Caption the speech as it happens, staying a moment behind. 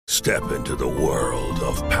Step into the world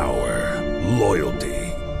of power, loyalty,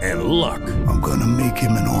 and luck. I'm gonna make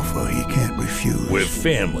him an offer he can't refuse. With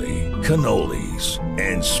family, cannolis,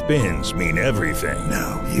 and spins mean everything.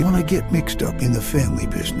 Now, you wanna get mixed up in the family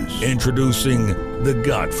business. Introducing The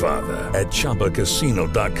Godfather at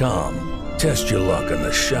ChumbaCasino.com. Test your luck in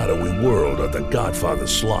the shadowy world of The Godfather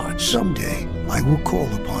slot. Someday, I will call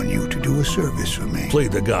upon you to do a service for me. Play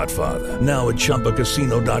The Godfather now at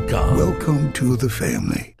ChumbaCasino.com. Welcome to the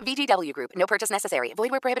family. VGW Group. No purchase necessary.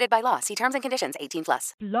 Void where prohibited by law. See terms and conditions.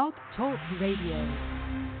 18+. Blog Talk Radio.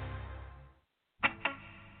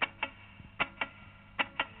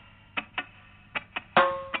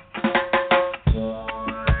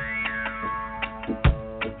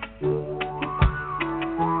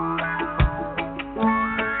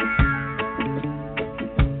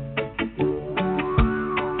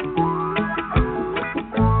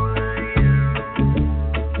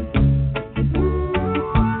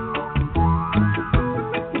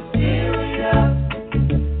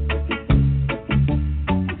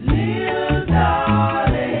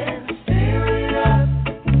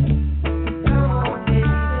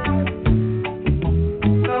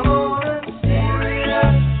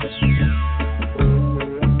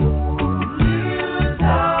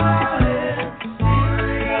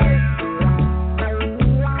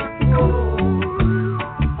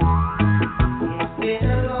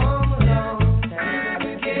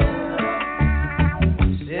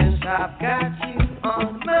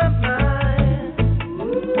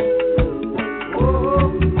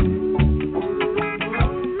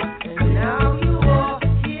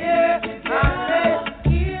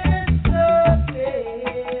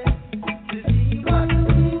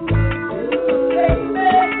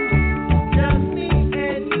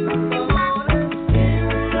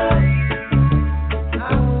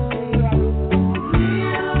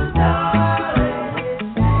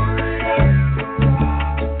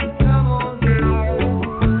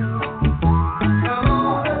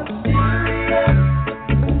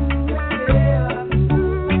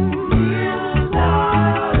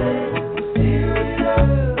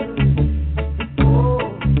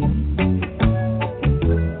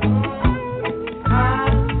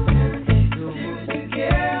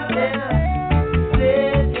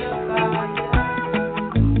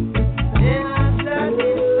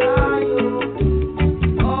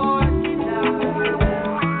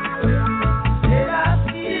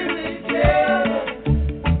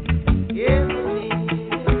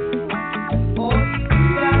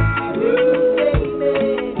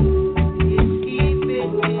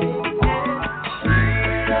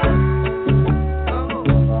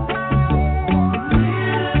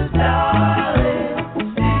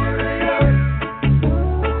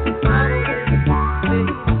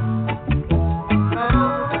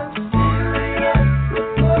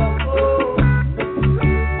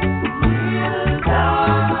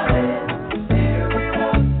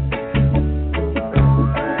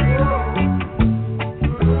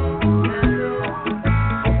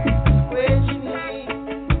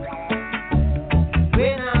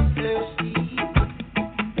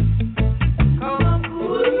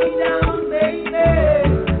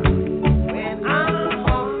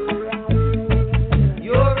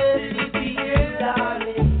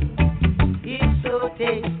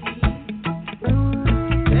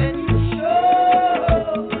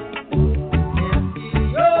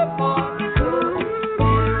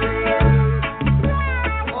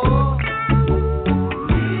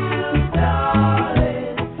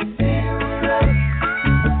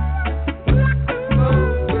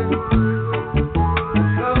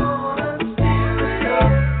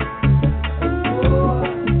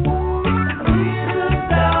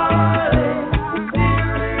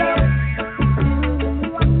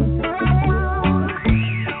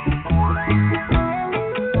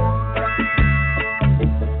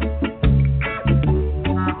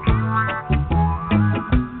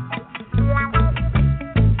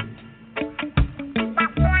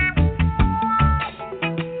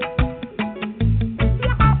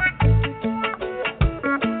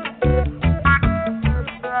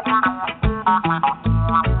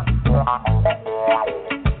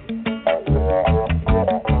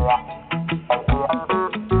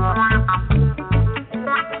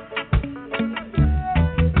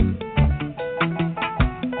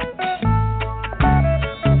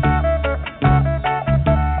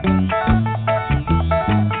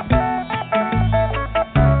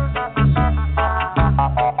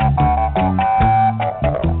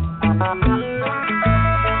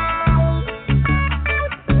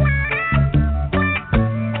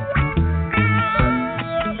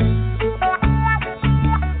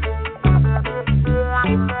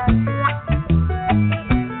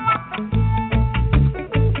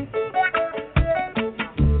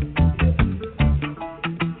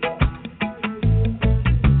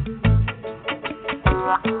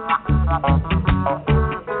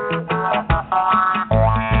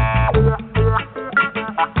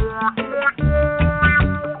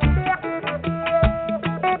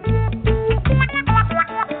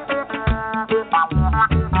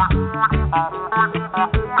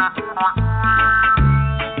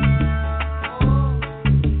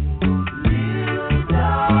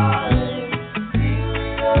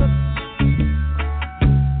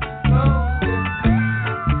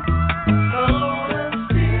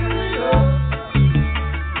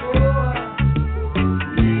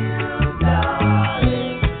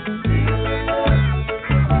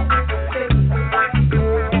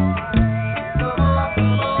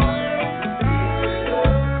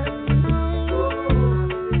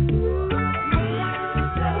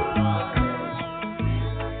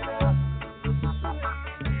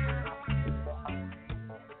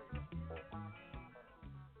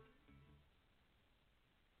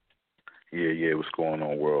 Yeah, what's going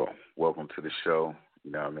on, world? Welcome to the show.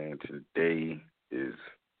 You know what I mean? Today is,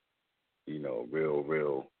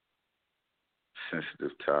 real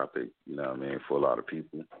sensitive topic, you know what I mean, for a lot of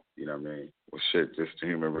people, you know what I mean? Well, shit, just the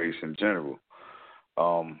human race in general.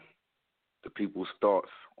 The people's thoughts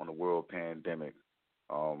on the world pandemic.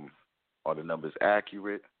 Are the numbers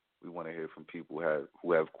accurate? We want to hear from people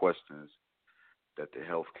who have questions that the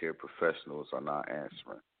healthcare professionals are not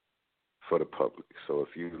answering for the public. So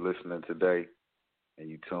if you're listening today and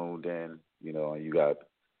you tuned in, and you got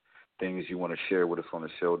things you want to share with us on the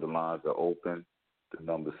show, the lines are open. The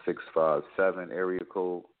number 657 area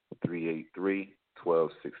code 383-1265.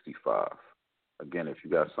 Again, if you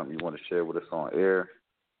got something you want to share with us on air,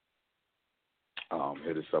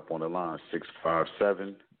 hit us up on the line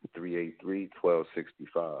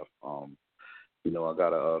 657-383-1265. I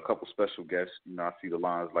got a couple special guests. I see the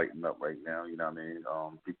lines lighting up right now. You know what I mean?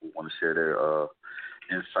 People want to share their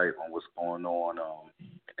insight on what's going on.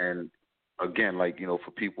 And again,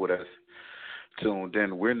 for people that's tuned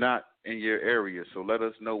in, we're not in your area, so let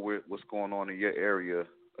us know what's going on in your area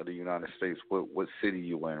of the United States. What city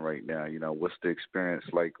you in right now? What's the experience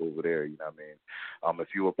like over there? You know what I mean?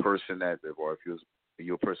 If you're a person or if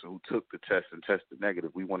you're a person who took the test and tested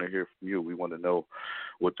negative, we want to hear from you. We want to know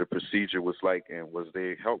what the procedure was like and was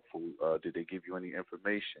they helpful? Did they give you any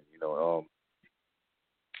information?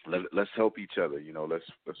 Let's help each other.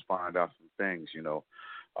 Let's find out some things.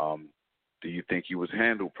 Do you think you was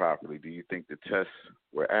handled properly? Do you think the tests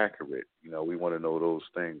were accurate? We want to know those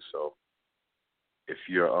things. So if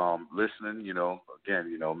you're listening,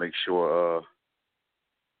 again, make sure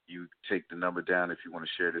you take the number down if you want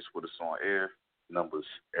to share this with us on air. Numbers,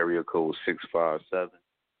 area code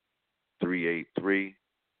 657-383-1265.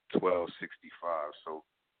 So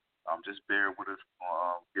just bear with us.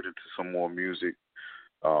 Get into some more music.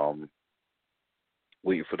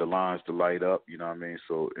 Waiting for the lines to light up, you know what I mean?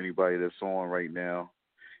 So anybody that's on right now,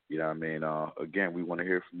 you know what I mean? Again, we want to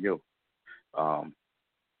hear from you. We're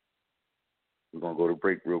going to go to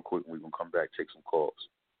break real quick, and we're going to come back, take some calls.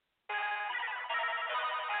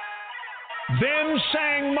 Then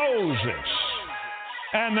sang Moses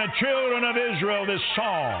and the children of Israel this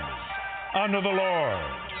song unto the Lord.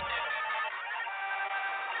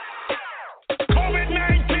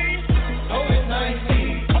 COVID-19.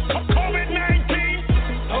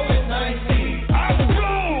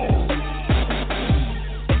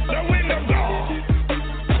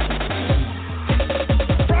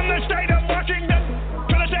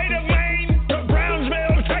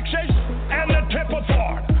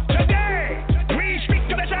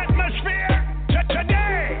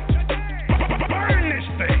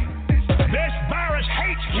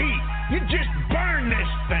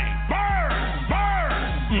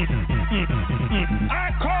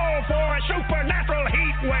 Supernatural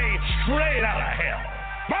heat wave straight out of hell.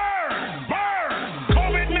 Burn! Burn!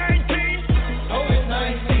 COVID-19.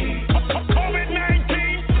 COVID-19.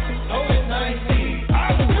 COVID-19. COVID-19. I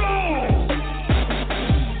blow.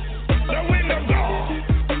 The wind of God.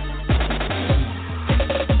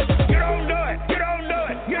 You don't do it. You don't do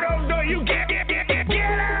it. You don't do it. You get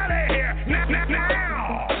out of here. Now.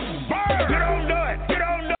 Burn! You don't do it. You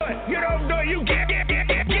don't do it. You don't do it. You get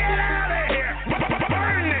out of here.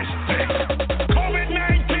 Burn this thing.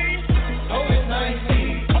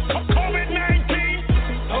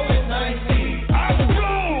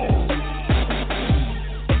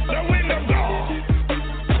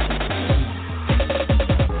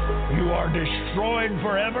 Destroyed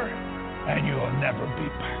forever, and you'll never be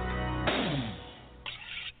back.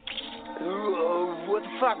 What the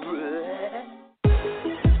fuck, bro?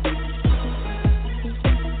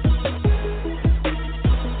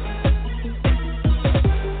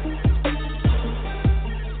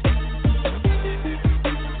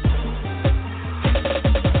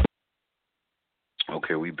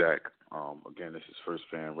 Okay, we back. Again, this is First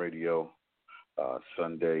Fan Radio,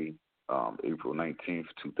 Sunday, April 19th,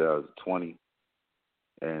 2020.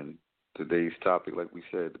 And today's topic, like we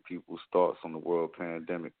said, the people's thoughts on the world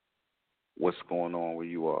pandemic. What's going on where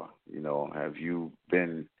you are? Have you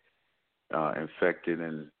been infected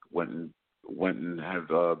and went and have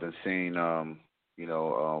been seen? How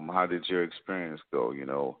did your experience go?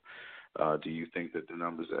 Do you think that the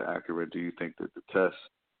numbers are accurate? Do you think that the tests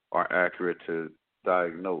are accurate to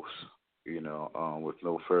diagnose? With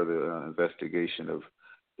no further investigation of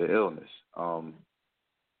the illness.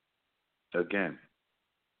 Again,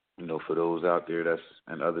 for those out there that's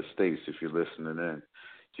in other states, if you're listening in,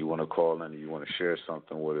 if you want to call in and you want to share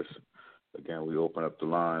something with us, again, we open up the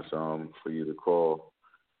lines for you to call.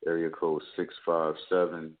 Area code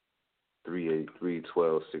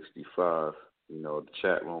 657-383-1265. The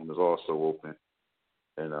chat room is also open.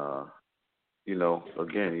 And,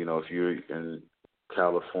 again, if you're in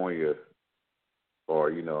California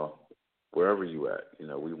or, wherever you at,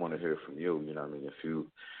 we want to hear from you, if you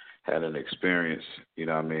had an experience,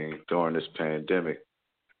 during this pandemic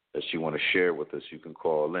that you want to share with us, you can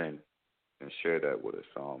call in and share that with us.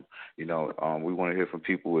 We want to hear from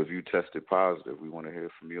people. If you tested positive, we want to hear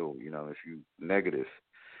from you. If you negative,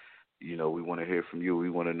 we want to hear from you. We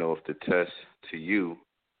want to know if the tests to you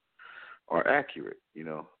are accurate,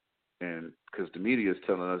 and because the media is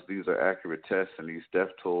telling us these are accurate tests and these death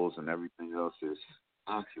tolls and everything else is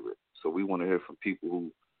accurate. So we want to hear from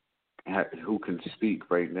people who can speak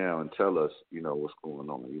right now and tell us, what's going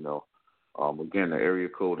on. Again, the area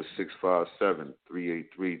code is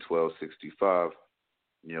 657-383-1265.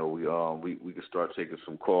 We can start taking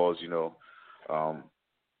some calls. Got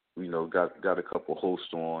a couple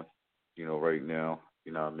hosts on, right now.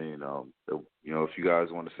 If you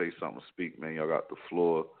guys want to say something, speak, man. Y'all got the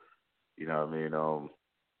floor.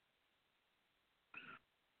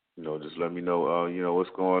 Just let me know, what's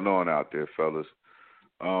going on out there, fellas.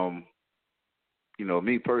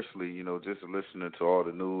 Me personally, just listening to all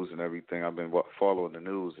the news and everything, I've been following the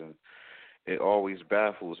news, and it always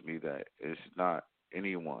baffles me that it's not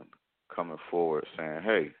anyone coming forward saying,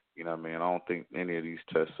 hey, I don't think any of these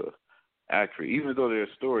tests are accurate, even though there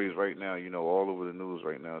are stories right now, all over the news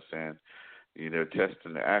right now saying, they're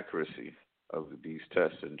testing the accuracy of these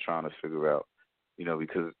tests and trying to figure out,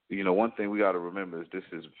 because, one thing we got to remember is this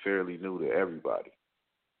is fairly new to everybody.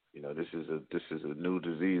 This is a new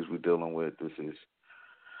disease we're dealing with. This is,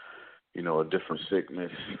 a different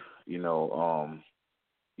sickness. The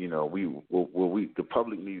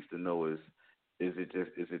public needs to know is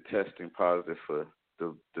it testing positive for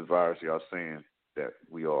the virus y'all saying that's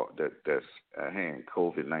at hand,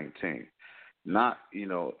 COVID-19. Not,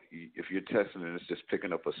 if you're testing and it's just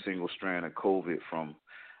picking up a single strand of COVID from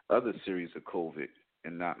other series of COVID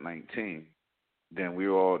and not 19, then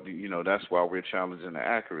we're all, that's why we're challenging the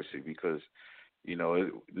accuracy because,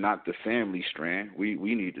 not the family strand. We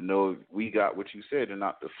need to know we got what you said and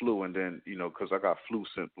not the flu. And then, because I got flu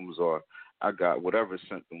symptoms or I got whatever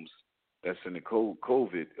symptoms that's in the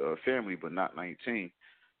COVID family but not 19,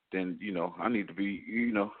 then, I need to be,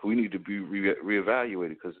 we need to be reevaluated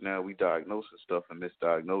because now we diagnosing stuff and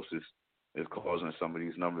misdiagnosis is causing some of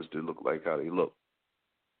these numbers to look like how they look,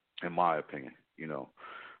 in my opinion,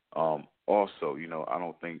 Also, I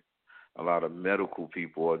don't think a lot of medical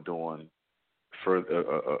people are doing further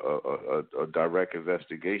a direct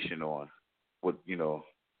investigation on what,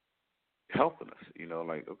 helping us.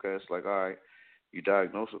 Okay, it's like, all right, you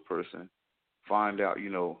diagnose a person, find out,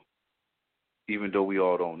 even though we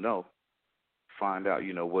all don't know, find out,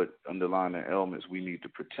 what underlying ailments we need to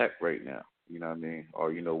protect right now,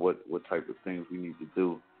 or, what type of things we need to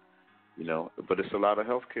do. But it's a lot of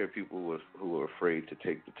healthcare people who are afraid to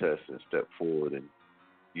take the test and step forward and,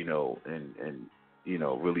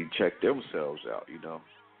 really check themselves out,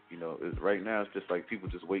 Right now it's just like people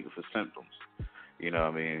just waiting for symptoms,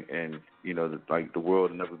 And, the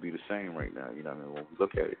world will never be the same right now, when we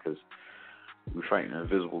look at it, because we're fighting an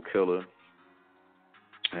invisible killer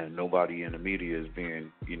and nobody in the media is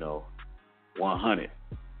being, 100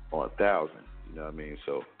 or 1,000,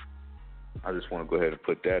 So I just want to go ahead and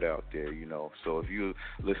put that out there, So if you're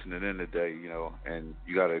listening in today, and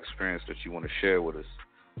you got an experience that you want to share with us,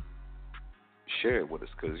 share it with us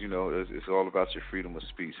because, it's all about your freedom of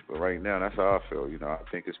speech. But right now, that's how I feel. I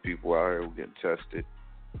think it's people out here who getting tested.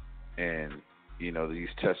 And,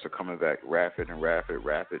 these tests are coming back rapid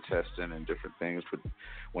testing and different things. But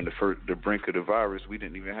when the brink of the virus, we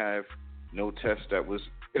didn't even have no test that was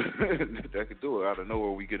that could do it. Out of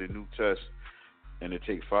nowhere, we get a new test. And it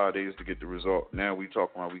takes 5 days to get the result. Now we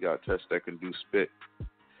talking about we got tests that can do spit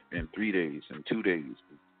in 3 days, in 2 days.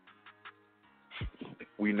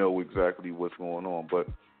 We know exactly what's going on, but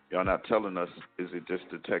y'all not telling us, is it just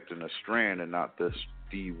detecting a strand and not the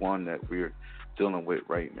one that we're dealing with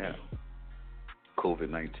right now?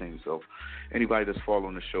 COVID-19. So anybody that's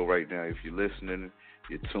following the show right now, if you're listening,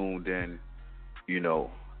 you're tuned in,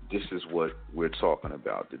 this is what we're talking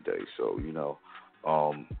about today. So,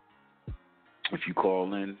 if you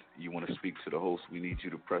call in, you want to speak to the host, we need you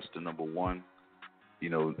to press the number 1,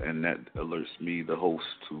 and that alerts me, the host,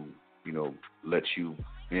 to, let you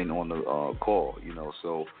in on the call,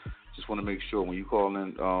 So just want to make sure when you call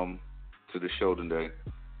in to the show today,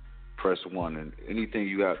 press 1. And anything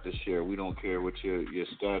you have to share, we don't care what your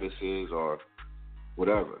status is or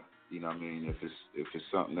whatever. If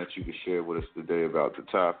it's something that you can share with us today about the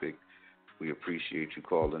topic, we appreciate you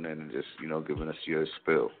calling in and just, giving us your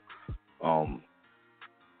spill. I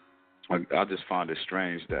just find it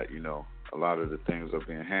strange that, a lot of the things are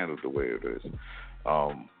being handled the way it is.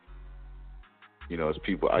 As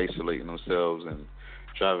people isolating themselves and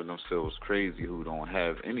driving themselves crazy who don't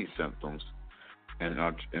have any symptoms and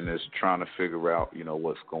is trying to figure out,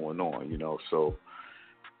 what's going on, So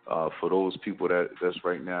for those people that's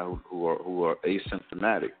right now who are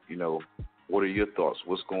asymptomatic, what are your thoughts?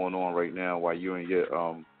 What's going on right now while you're in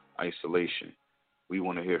your isolation? We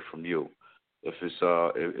want to hear from you. If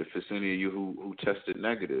it's any of you who tested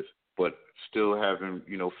negative but still having,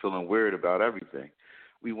 feeling weird about everything,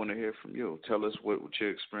 we want to hear from you. Tell us what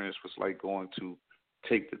your experience was like going to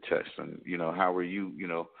take the test, and how are you?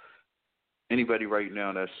 Anybody right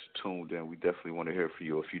now that's tuned in, we definitely want to hear from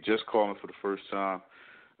you. If you're just calling for the first time,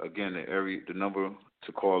 again, the number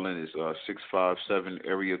to call in is 657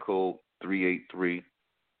 area code 383-1265.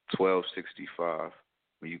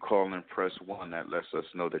 When you call in, press 1. That lets us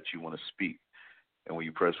know that you want to speak. And when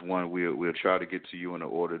you press 1, we'll try to get to you in the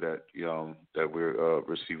order that that we're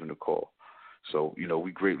receiving the call. So,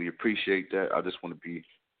 we greatly appreciate that. I just want to be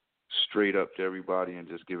straight up to everybody and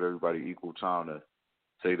just give everybody equal time to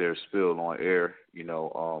say their spill on air.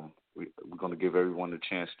 We're going to give everyone a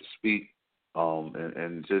chance to speak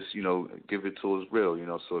and just, give it to us real,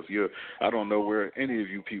 So if I don't know where any of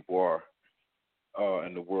you people are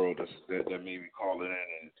in the world that may be calling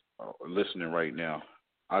in and listening right now.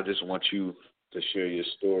 I just want you to share your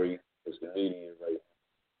story as the median right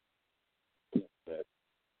now. That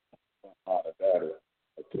on a battle,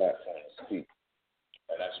 a platform to speak.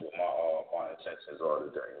 And that's what my intentions are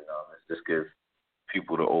today. Just give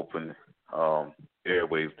people the open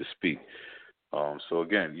airwaves to speak. So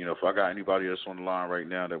again, if I got anybody else on the line right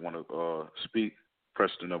now that want to speak,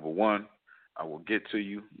 press the number 1. I will get to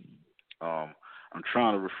you. I'm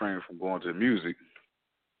trying to refrain from going to music,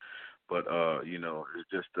 but it's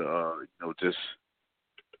just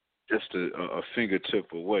just a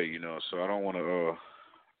fingertip away, So I don't want to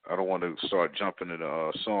start jumping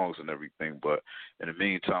into songs and everything. But in the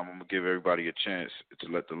meantime, I'm gonna give everybody a chance to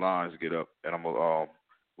let the lines get up, and we're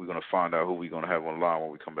gonna find out who we're gonna have on the line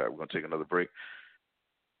when we come back. We're gonna take another break.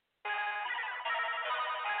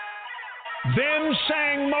 Then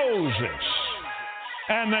sang Moses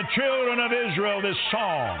and the children of Israel this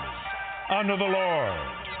song unto the Lord.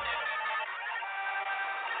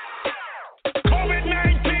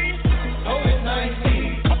 COVID-19,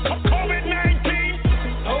 COVID-19, COVID-19,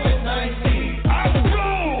 COVID-19. I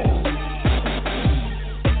blow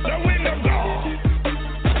the wind of God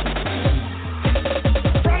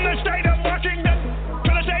from the state of Washington to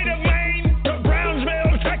the state of Maine to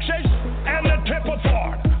Brownsville, Texas, and the tip of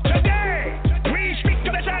Florida. Today, we speak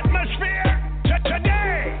to this atmosphere.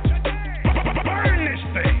 Today, burn this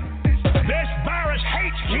thing. This virus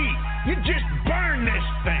hates heat. You just burn this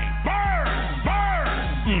thing. Burn.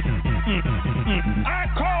 I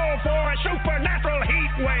call for a supernatural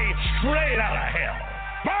heat wave straight out of hell.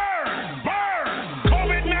 Burn.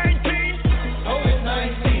 COVID-19.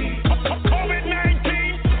 COVID-19.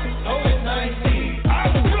 COVID-19. COVID-19. I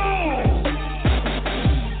blow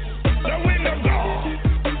the wind of God.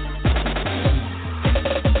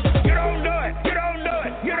 You don't do it. You don't do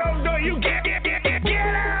it. You don't do it. You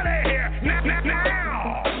get out of here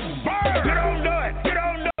now. Burn. You don't do it. You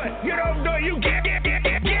don't do it. You don't do it. You get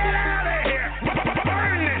out of here.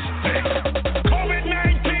 Burn this thing.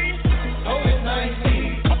 COVID-19.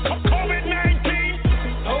 COVID-19. COVID-19.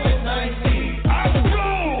 COVID-19. I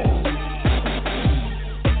blow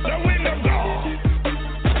the wind of God.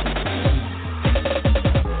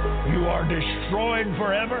 You are destroyed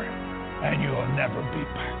forever, and you will never be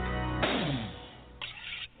back.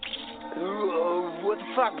 What the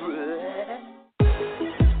fuck, bro?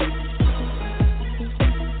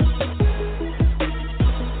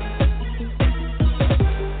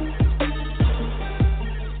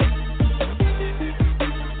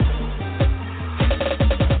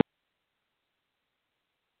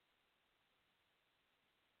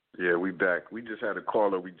 Yeah, we back. We just had a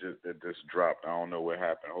caller that just dropped. I don't know what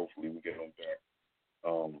happened. Hopefully we get him back.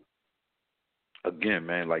 Again,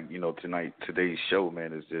 man, like, today's show,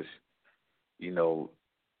 man, is just,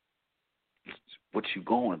 what you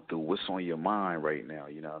going through, what's on your mind right now,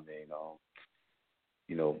 you know what I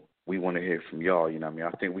mean? We want to hear from y'all, you know what I mean?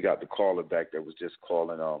 I think we got the caller back that was just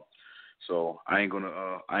calling, so I ain't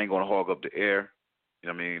gonna hog up the air, you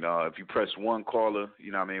know what I mean? If you press one caller,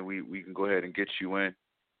 you know what I mean, we can go ahead and get you in,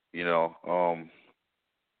 and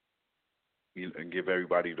give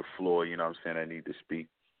everybody the floor, you know what I'm saying, that need to speak.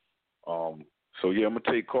 So yeah, I'm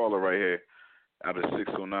gonna take caller right here out of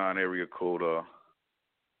 609 area code.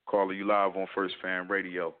 Caller, you live on First Fam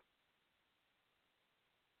Radio.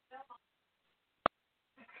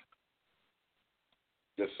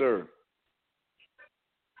 Yes, sir.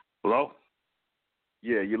 Hello?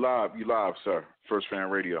 Yeah, you live, sir. First Fam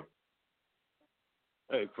Radio.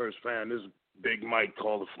 Hey, First Fam, this is Big Mike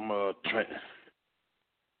calling from Trenton.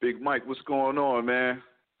 Big Mike, what's going on, man?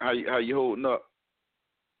 How you holding up?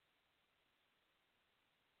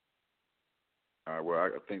 All right, well, I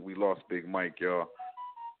think we lost Big Mike, y'all.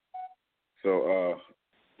 So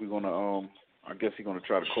we're gonna I guess he's gonna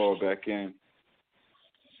try to call back in.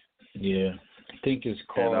 Yeah, I think his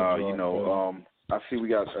call. And I see we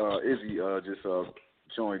got Izzy just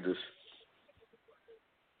joined us.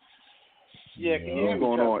 Yeah, can you hear me? What's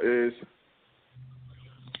going on, Iz?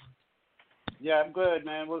 Yeah, I'm good,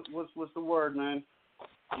 man. What's the word, man?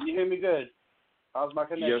 Can you hear me good? How's my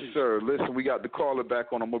connection? Yes, sir. Listen, we got the caller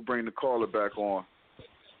back on. I'm gonna bring the caller back on,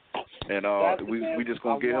 and we just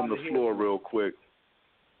gonna get him the floor real quick.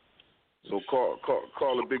 So call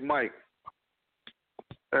Big Mike.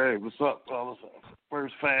 Hey, what's up, fellas?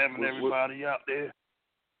 First Fam and everybody out there.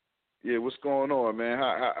 Yeah, what's going on, man?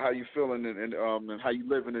 How you feeling and how you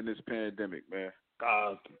living in this pandemic, man?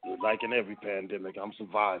 Like in every pandemic, I'm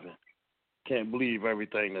surviving. Can't believe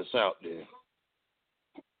everything that's out there.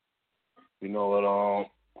 You know what?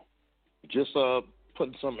 Just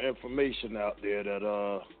putting some information out there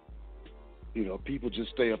that people just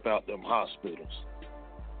stay up out them hospitals,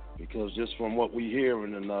 because just from what we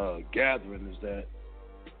hearing and gathering is that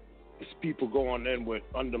it's people going in with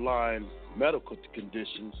underlying medical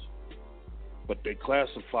conditions, but they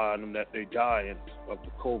classify them that they dying of the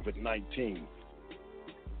COVID-19.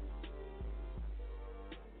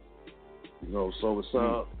 So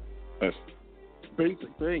it's basic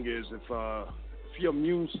thing is if your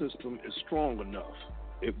immune system is strong enough,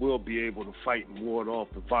 it will be able to fight and ward off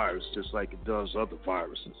the virus just like it does other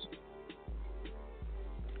viruses.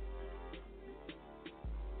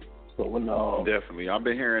 So definitely, I've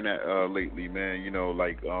been hearing that lately, man.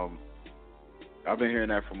 I've been hearing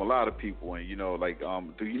that from a lot of people, and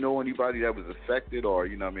do you know anybody that was affected or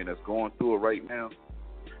that's going through it right now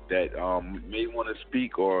that may want to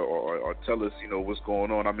speak or tell us what's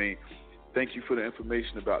going on? I mean, thank you for the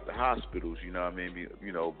information about the hospitals,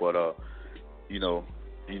 but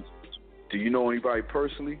do you know anybody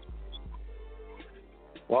personally?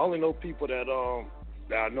 Well, I only know people that I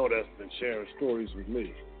know that's been sharing stories with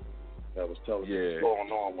me, that was telling me what's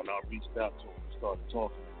going on when I reached out to them and started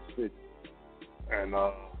talking in the city. And,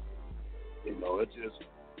 it just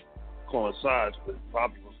coincides with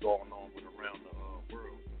probably what's going on with around the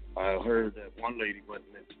world. I heard that one lady went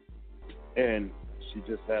in and she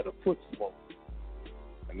just had a foot smoke.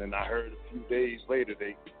 And then I heard a few days later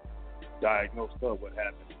they diagnosed her with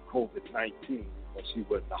having COVID-19, but she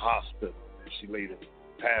went in the hospital and she later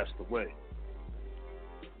passed away.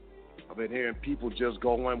 I've been hearing people just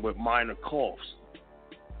go in with minor coughs,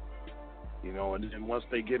 and then once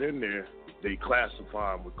they get in there, they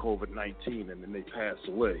classify them with COVID-19 and then they pass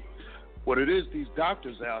away. What it is, these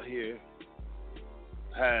doctors out here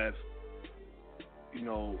have,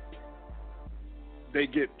 they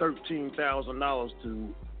get $13,000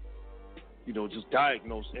 to, just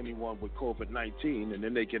diagnose anyone with COVID-19, and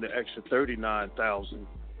then they get an extra $39,000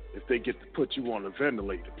 if they get to put you on a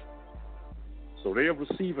ventilator. So they're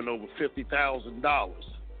receiving over $50,000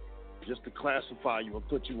 just to classify you and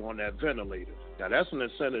put you on that ventilator. Now, that's an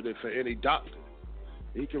incentive for any doctor.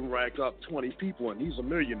 He can rack up 20 people, and he's a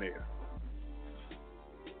millionaire.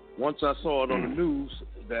 Once I saw it on the news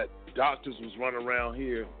that doctors was running around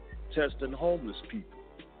here testing homeless people.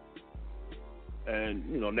 And,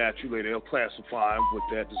 naturally they'll classify him with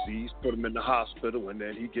that disease, put him in the hospital, and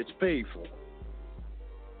then he gets paid for it.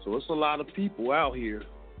 So it's a lot of people out here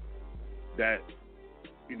that,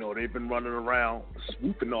 they've been running around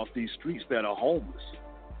swooping off these streets that are homeless,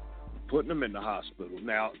 putting them in the hospital.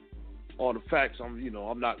 Now, all the facts, I'm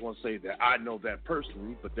not going to say that I know that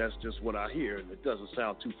personally, but that's just what I hear, and it doesn't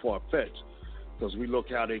sound too far-fetched, because we look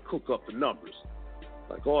how they cook up the numbers.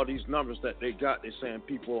 Like all these numbers that they got, they're saying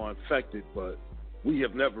people are infected, but we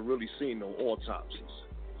have never really seen no autopsies.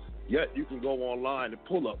 Yet you can go online and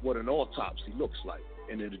pull up what an autopsy looks like,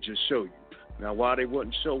 and it'll just show you. Now, why they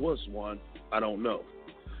wouldn't show us one, I don't know.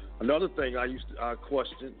 Another thing I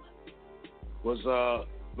questioned was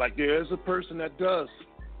like there is a person that does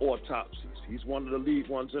autopsies. He's one of the lead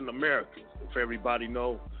ones in America. If everybody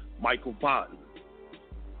know Michael Barton,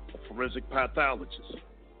 a forensic pathologist.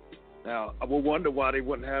 Now, I would wonder why they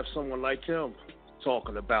wouldn't have someone like him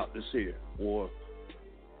talking about this here, or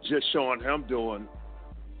just showing him doing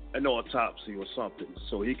an autopsy or something,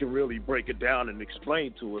 so he can really break it down and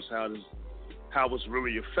explain to us how it's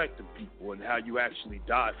really affecting people and how you actually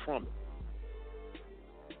die from it.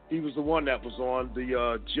 He was the one that was on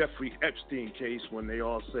the Jeffrey Epstein case when they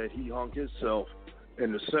all said he hung himself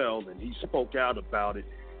in the cell, and he spoke out about it.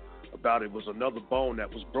 It was another bone that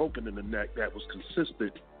was broken in the neck that was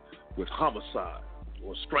consistent with homicide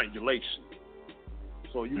or strangulation.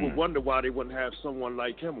 So you would wonder why they wouldn't have someone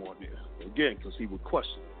like him on there. Again, because he would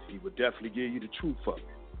question it. He would definitely give you the truth of it.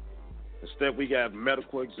 Instead, we have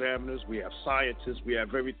medical examiners, we have scientists, we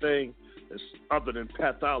have everything that's other than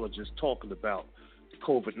pathologists talking about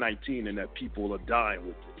COVID-19 and that people are dying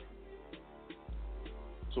with it.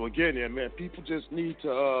 So again, yeah, man, people just need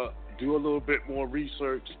to do a little bit more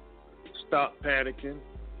research, stop panicking,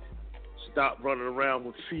 stop running around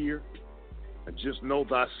with fear, and just know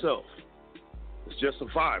thyself. It's just a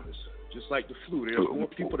virus, just like the flu. There's more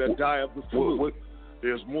people that die of the flu.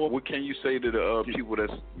 There's more. What can you say to the people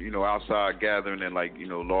that's outside gathering in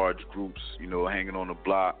large groups, hanging on the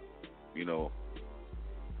block,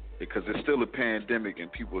 because it's still a pandemic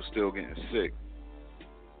and people are still getting sick.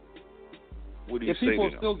 What do you say to them? People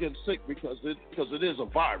are still getting sick because it is a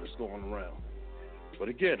virus going around. But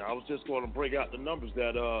again, I was just going to bring out the numbers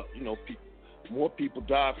that more people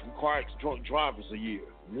die from car accidents, drunk drivers a year.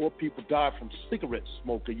 More people die from cigarette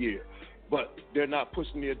smoke a year. But they're not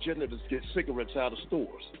pushing the agenda to get cigarettes out of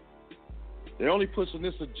stores. They're only pushing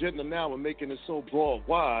this agenda now and making it so broad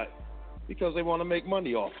wide because they want to make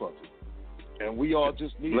money off of it. And we all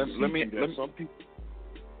just need some people.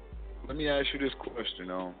 Let me ask you this question.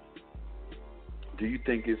 Do you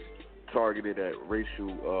think it's targeted at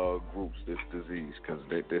racial groups, this disease? Because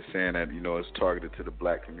they're saying that, it's targeted to the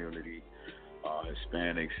black community,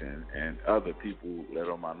 Hispanics, and other people that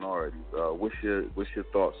are minorities. What's your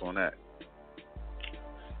thoughts on that?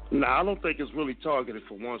 No, I don't think it's really targeted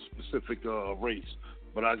for one specific race.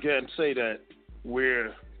 But I can say that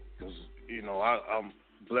because I'm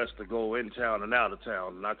blessed to go in town and out of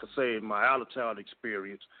town. And I can say in my out of town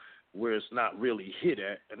experience where it's not really hit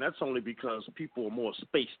at, and that's only because people are more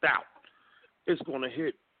spaced out. It's going to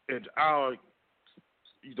hit in our,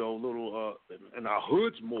 in our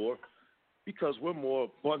hoods more because we're more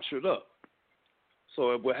bunched up.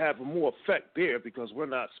 So it will have a more effect there because we're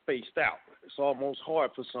not spaced out. It's almost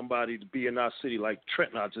hard for somebody to be in our city like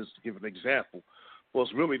Trenton, I'll just give an example, for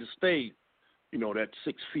us really to stay, that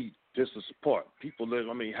 6 feet distance apart. People live,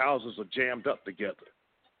 houses are jammed up together.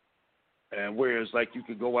 And whereas like you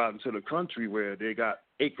could go out into the country where they got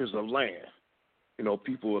acres of land,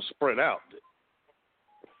 people are spread out.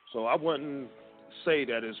 So I wouldn't say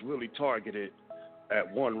that it's really targeted at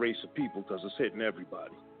one race of people because it's hitting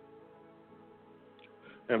everybody.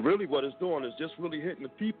 And really what it's doing is just really hitting the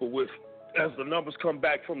people with, as the numbers come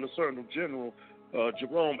back from the Surgeon General,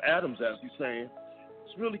 Jerome Adams, as he's saying,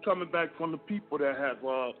 it's really coming back from the people that have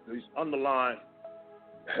these underlying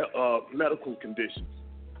medical conditions.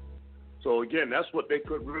 So again, that's what they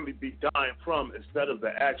could really be dying from instead of the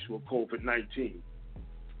actual COVID-19.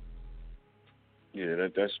 Yeah,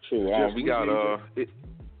 that's true. We got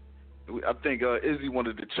I think Izzy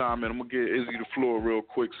wanted to chime in. I'm gonna give Izzy the floor real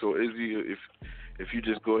quick. So Izzy, if you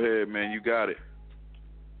just go ahead, man, you got it.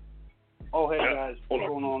 Oh, hey guys, what's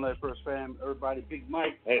going on there, First Fam? Everybody, Big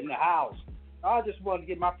Mike in the house. I just wanted to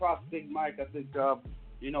give my props to Big Mike. I think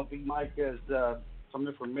Big Mike has some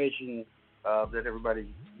information that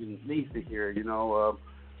everybody needs to hear.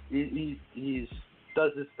 He's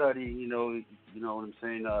does this study. You know what I'm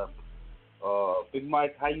saying. Big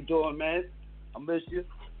Mike, how you doing, man? I miss you.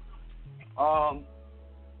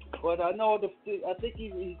 But I know I think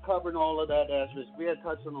he's covering all of that aspects. We had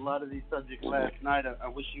touched on a lot of these subjects last night. I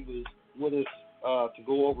wish he was with us to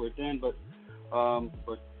go over it then, but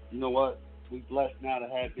you know what? We're blessed now to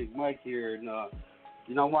have Big Mike here, and I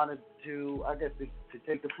wanted to, I guess, to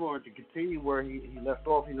take the floor and to continue where he left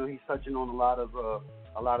off. He's touching on a lot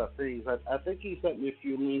of things. I think he sent me a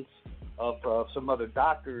few links of some other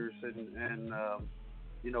doctors, and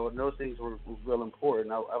those things were real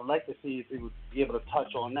important. I would like to see if he would be able to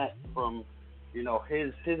touch on that from,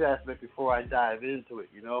 his aspect before I dive into it.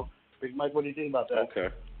 Big Mike, what do you think about that? Okay.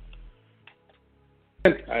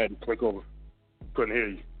 I had to click over. Couldn't hear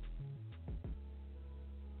you.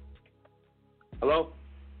 Hello?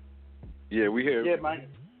 Yeah, we hear you. Yeah, Mike.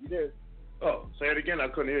 You did. Oh, say it again. I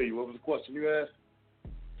couldn't hear you. What was the question you asked?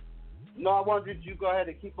 No, I wanted you to go ahead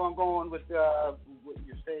and keep on going with your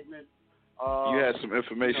statement. You had some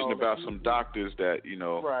information about some doctors that,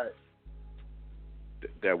 right.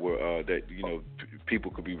 that were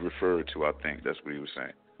people could be referred to. I think that's what he was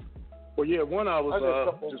saying. Well, yeah, one I was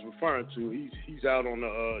just referring to. He's out on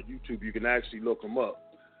YouTube. You can actually look him up.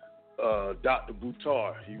 Dr.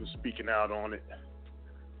 Buttar. He was speaking out on it,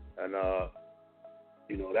 and that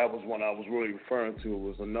was one I was really referring to. It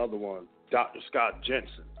was another one, Dr. Scott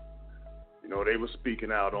Jensen. They were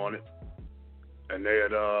speaking out on it, and they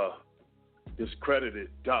had discredited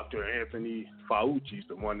Dr. Anthony Fauci's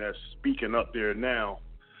the one that's speaking up there now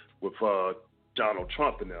with Donald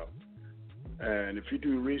Trump and them. And if you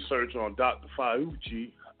do research on Dr.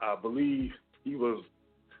 Fauci, I believe he was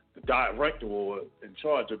the director or in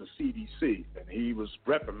charge of the CDC, and he was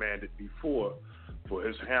reprimanded before for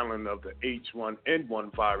his handling of the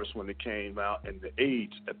H1N1 virus when it came out and the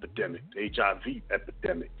AIDS epidemic, the HIV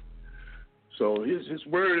epidemic. So his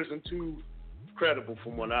word isn't too credible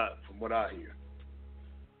from what I hear,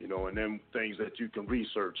 and them things that you can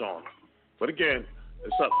research on. But again,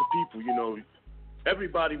 it's up to people.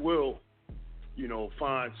 Everybody will,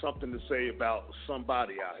 find something to say about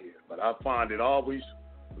somebody out here. But I find it always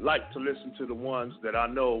like to listen to the ones that I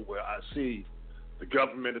know where I see the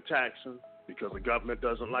government attacks them because the government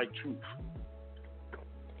doesn't like truth.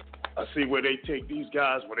 I see where they take these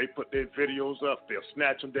guys, where they put their videos up, they'll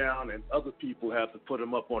snatch them down, and other people have to put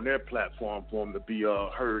them up on their platform for them to be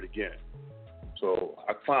heard again. So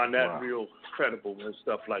I find that real credible when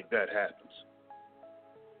stuff like that happens.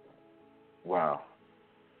 Wow.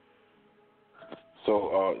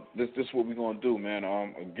 So this is what we're going to do, man.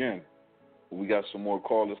 Again, we got some more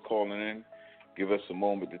callers calling in. Give us a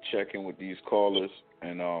moment to check in with these callers,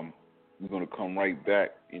 and we're going to come right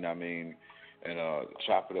back, and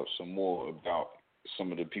chop it up some more about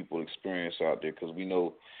some of the people experience out there, because we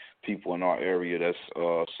know people in our area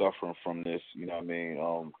that's suffering from this,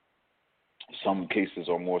 some cases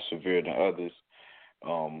are more severe than others.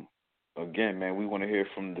 Again, man, we want to hear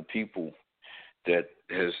from the people that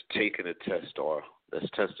has taken a test or that's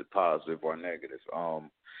tested positive or negative.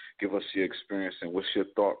 Give us your experience and what's your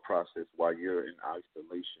thought process while you're in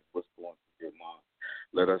isolation. What's going through your mind?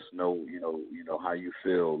 Let us know, how you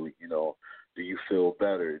feel. Do you feel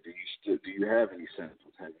better? Do you have any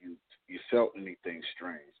symptoms? Have you felt anything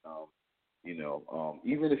strange?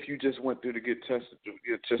 Even if you just went through to get tested,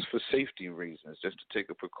 just for safety reasons, just to take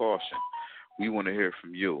a precaution, we want to hear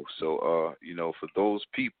from you. So, for those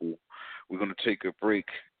people, we're going to take a break,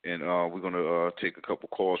 and we're going to take a couple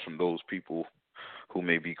calls from those people who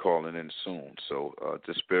may be calling in soon. So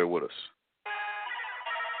just bear with us.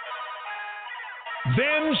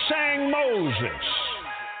 Then sang Moses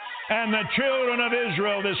and the children of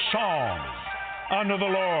Israel this song unto the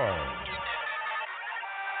Lord.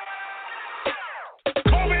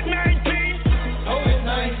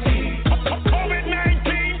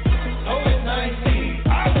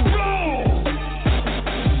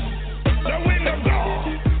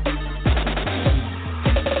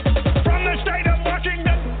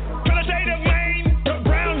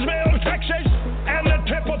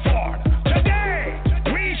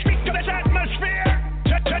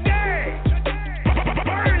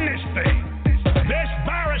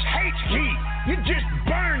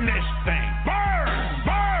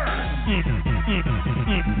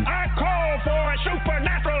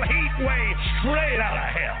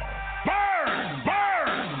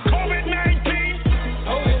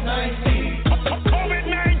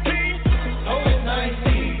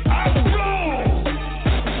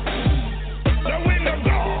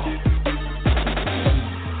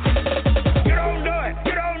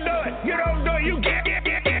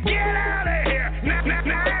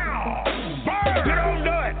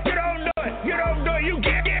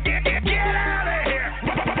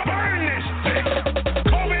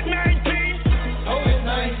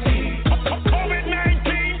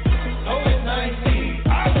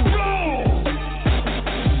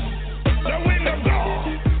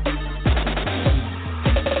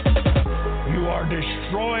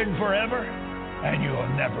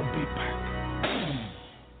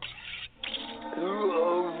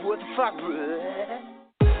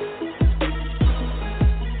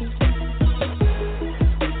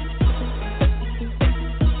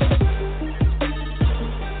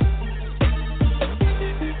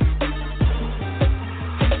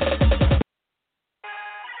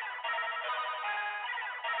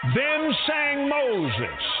 Then sang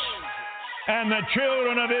Moses and the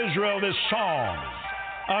children of Israel this song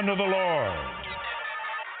unto the Lord.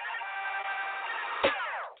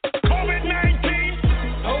 COVID-19,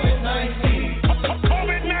 COVID-19,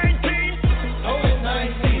 COVID-19,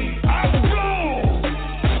 COVID-19. I blow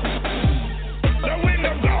the wind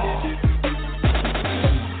of God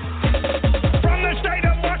from the state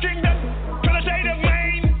of Washington to the state of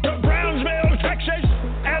Maine to Brownsville, Texas,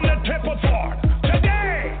 and the tip of Florida.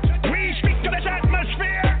 Today, we speak to this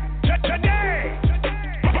atmosphere. Today,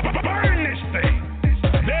 burn this thing.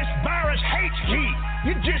 This virus hates heat.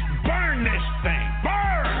 You just burn this thing.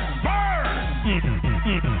 Burn, burn.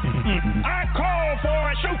 I call for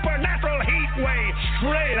a supernatural heat wave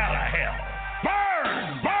straight out of hell.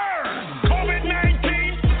 Burn, burn.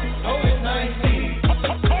 COVID-19, COVID-19,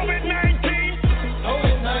 COVID-19,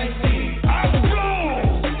 COVID-19. I blow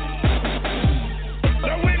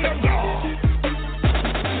the wind of God.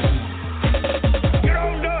 You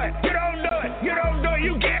don't do it. You don't do it. You don't do it.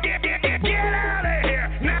 You get out of here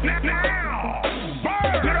now.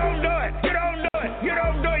 Burn. You don't do it. You don't do it. You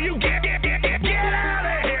don't do it. You get out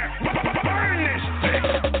of here. Burn this thing.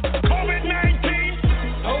 COVID-19,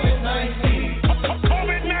 COVID-19,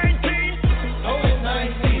 COVID-19,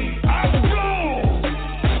 COVID-19. I blow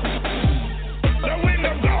the wind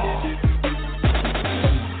of God.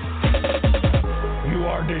 You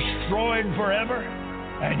are destroyed forever,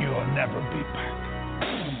 and you will never be back.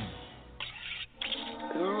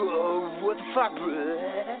 What the fuck, bro?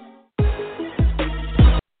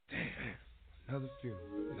 Another funeral.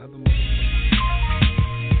 Another motherfucker.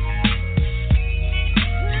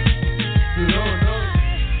 Lord knows.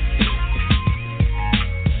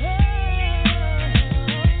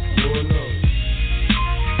 Lord knows.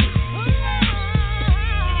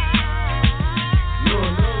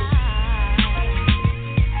 Lord knows.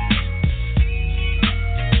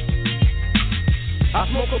 I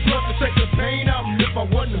smoke a blunt to take the pain out, and if I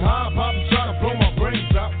wasn't high, I'd probably try to blow my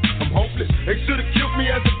brains out. I'm hopeless. They should have killed me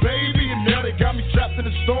as a baby, and now they got me trapped in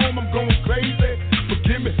the storm. I'm going crazy.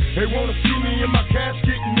 Forgive me. They wanna see me in my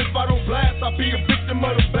casket, and if I don't blast, I'll be a victim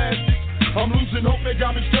of the bastards. I'm losing hope. They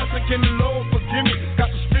got me stressing. Can the Lord forgive me?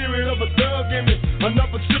 Got the spirit of a thug in me.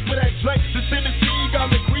 Another sip of that drink. This Tennessee got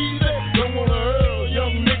me queasy. Don't wanna hurl,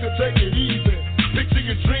 young nigga, take it easy. Picture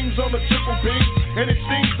your dreams on the triple B, and it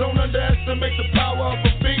seems don't underestimate the power of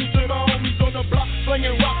a fiend. To the homies on the block,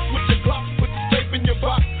 slinging rocks with your Glock, put the tape in your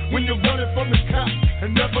box when you're running from the cops,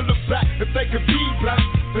 and never look back. If they could be black,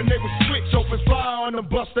 then they would switch, open fire on them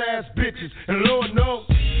bust ass bitches. And Lord knows,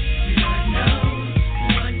 Lord knows,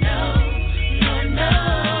 Lord knows, Lord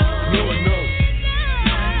knows, Lord knows,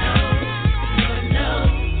 Lord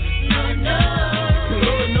knows, Lord knows,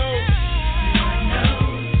 Lord knows.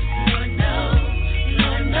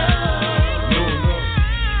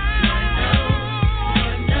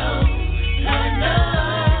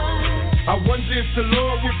 I wonder if the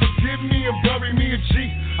Lord would forgive me and bury me a G.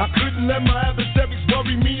 I couldn't let my adversaries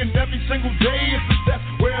worry me, and every single day it's a death.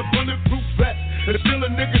 Wear a bulletproof vest. There's still a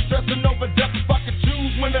nigga stressing over death. If I could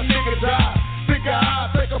choose when that nigga dies, think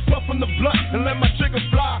I'd take a puff from the blunt and let my trigger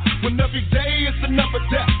fly. When every day it's another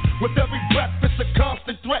death. With every breath it's a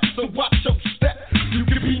constant threat, so watch your step. You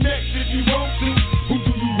can be next if you want to. Who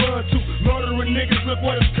do you run to? Murdering niggas, look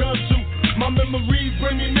what it's come to. My memories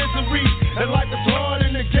bring me misery, and life is hard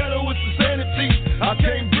in the ghetto, it's insanity. I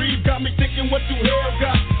can't breathe, got me thinking what you hell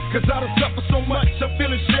got. Cause I done suffered so much, I'm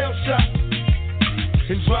feeling shell-shocked.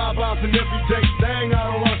 In drive-bys and everyday thing, I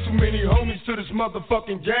don't want too many homies to this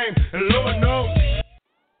motherfucking game. And Lord knows.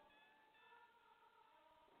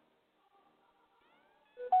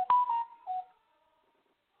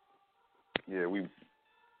 Yeah, we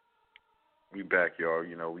back, y'all.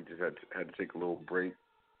 You know, we just had to take a little break,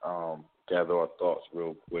 gather our thoughts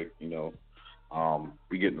real quick. You know,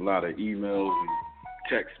 we getting a lot of emails and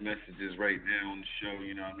text messages right now on the show.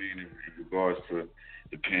 You know what I mean, in regards to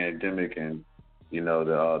the pandemic and you know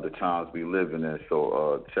the times we living in.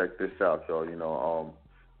 So check this out, y'all. You know,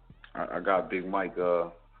 I got Big Mike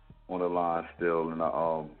on the line still, and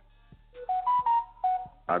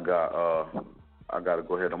I got to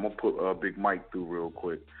go ahead. I'm gonna put Big Mike through real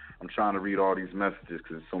quick. I'm trying to read all these messages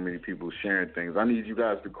because there's so many people sharing things. I need you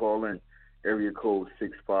guys to call in. Area code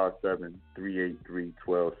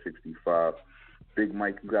 657-383-1265. Big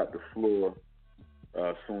Mike, you got the floor.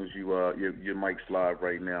 As soon as your mic's live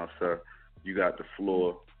right now, sir. You got the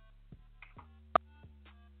floor.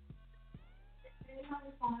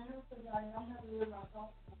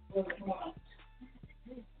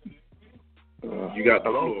 You got the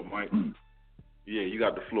floor, Mike. Yeah, you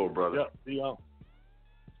got the floor, brother.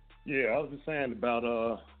 Yeah, I was just saying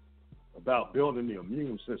about building the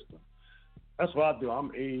immune system. That's what I do.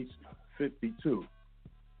 I'm age 52.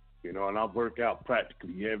 You know, and I work out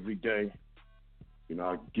practically every day. You know,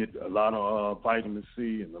 I get a lot of vitamin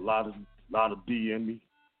C and a lot of D in me.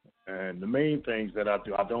 And the main things that I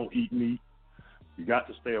do, I don't eat meat. You got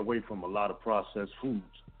to stay away from a lot of processed foods.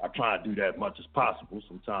 I try to do that as much as possible.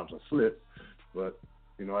 Sometimes I slip, but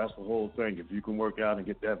you know, that's the whole thing. If you can work out and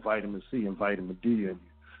get that vitamin C and vitamin D in you.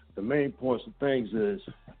 The main points of things is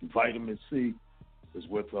vitamin C is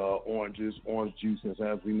with oranges, orange juices,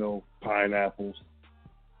 as we know, pineapples,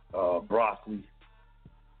 broccoli,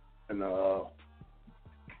 and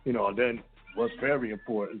you know, and then what's very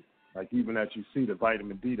important, like even that you see the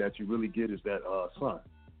vitamin D that you really get is that sun.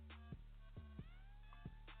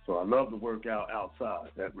 So I love to work out outside.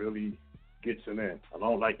 That really gets it in. I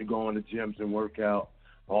don't like to go in the gyms and work out.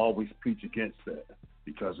 I always preach against that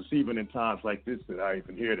because it's even in times like this that I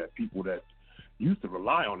even hear that people that used to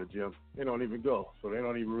rely on the gym, they don't even go. So they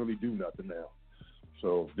don't even really do nothing now.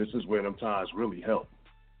 So this is where them times really help.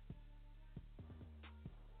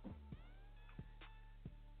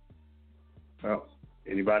 Well,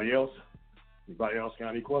 anybody else? Anybody else got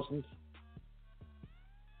any questions?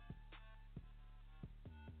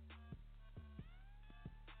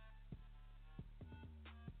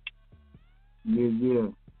 Yeah.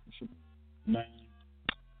 Man,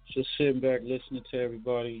 just sitting back listening to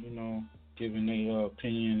everybody, you know, giving their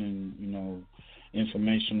opinion and, you know,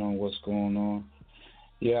 information on what's going on.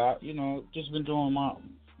 Yeah, you know, just been doing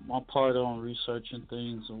my part on researching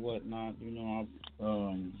things and whatnot. You know,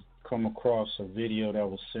 I've come across a video that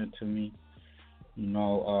was sent to me. You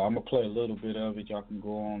know, I'm going to play a little bit of it. Y'all can go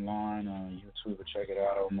online on YouTube and check it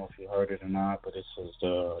out. I don't know if you heard it or not, but this is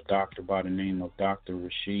a doctor by the name of Dr.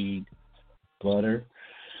 Rashid Butter,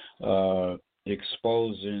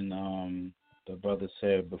 exposing, the brother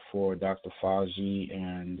said before, Dr. Fauci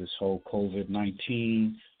and this whole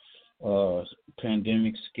COVID-19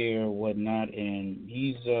 pandemic scare or whatnot, and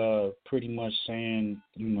he's pretty much saying,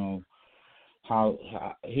 you know, how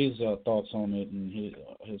his thoughts on it and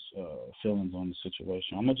his feelings on the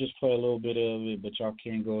situation. I'm gonna just play a little bit of it, but y'all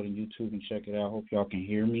can go to YouTube and check it out. I hope y'all can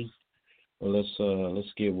hear me. But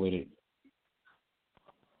let's get with it.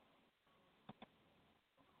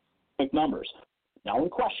 Numbers now in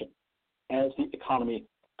question as the economy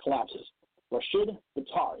collapses. Rashid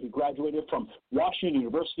Buttar, he graduated from Washington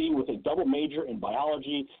University with a double major in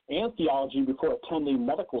biology and theology before attending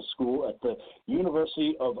medical school at the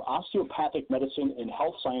University of Osteopathic Medicine and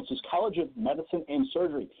Health Sciences College of Medicine and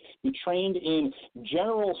Surgery. He trained in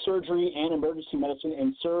general surgery and emergency medicine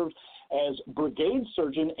and served as brigade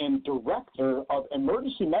surgeon and director of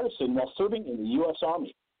emergency medicine while serving in the U.S.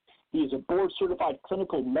 Army. He is a board-certified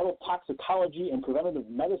clinical mental toxicology and preventative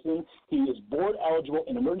medicine. He is board-eligible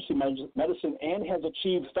in emergency medicine and has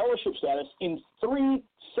achieved fellowship status in 3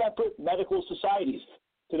 separate medical societies.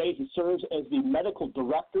 Today, he serves as the medical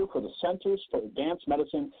director for the Centers for Advanced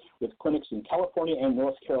Medicine with clinics in California and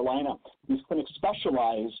North Carolina. These clinics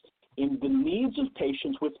specialize in the needs of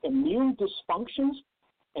patients with immune dysfunctions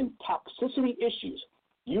and toxicity issues,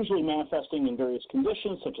 usually manifesting in various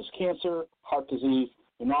conditions such as cancer, heart disease,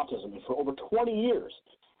 and autism. And for over 20 years,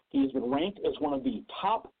 he has been ranked as one of the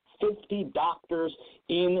top 50 doctors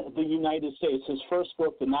in the United States. His first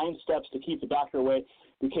book, The 9 Steps to Keep the Doctor Away,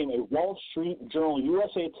 became a Wall Street Journal,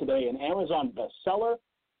 USA Today, an Amazon bestseller,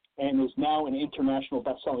 and is now an international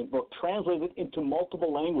best-selling book translated into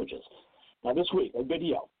multiple languages. Now this week, a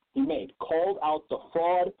video he made called out the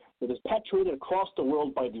fraud that is perpetrated across the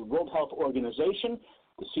world by the World Health Organization,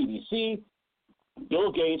 the CDC,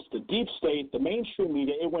 Bill Gates, the deep state, the mainstream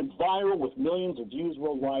media. It went viral with millions of views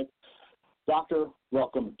worldwide. Doctor,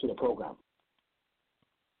 welcome to the program.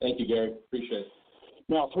 Thank you, Gary. Appreciate it.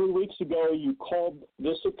 Now, 3 weeks ago, you called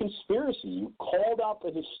this a conspiracy. You called out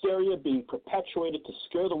the hysteria being perpetuated to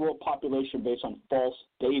scare the world population based on false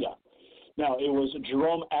data. Now, it was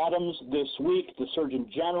Jerome Adams this week, the Surgeon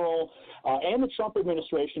General, and the Trump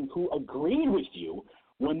administration who agreed with you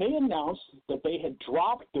when they announced that they had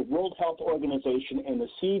dropped the World Health Organization and the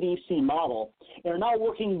CDC model and are now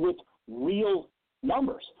working with real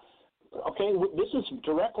numbers. Okay, this is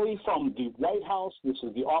directly from the White House. This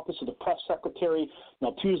is the Office of the Press Secretary.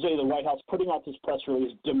 Now, Tuesday, the White House putting out this press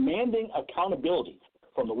release demanding accountability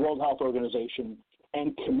from the World Health Organization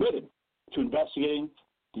and committed to investigating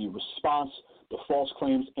the response, the false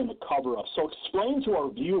claims, and the cover-up. So explain to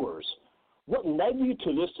our viewers what led you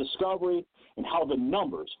to this discovery and how the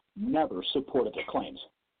numbers never supported the claims.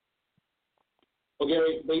 Well,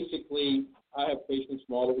 Gary, basically, I have patients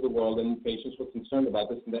from all over the world, and patients were concerned about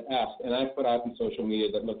this, and they asked. And I put out in social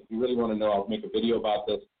media that, look, if you really want to know, I'll make a video about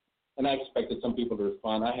this. And I expected some people to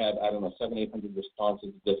respond. I had, 700-800 responses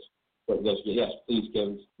to this But yes, please get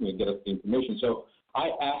us the information. So I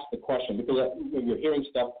asked the question because you're hearing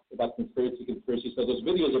stuff about conspiracy. So those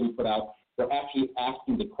videos that we put out, we're actually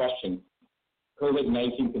asking the question,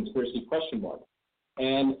 COVID-19 conspiracy ?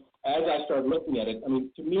 And as I started looking at it, I mean,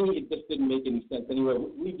 to me, it just didn't make any sense. Anyway,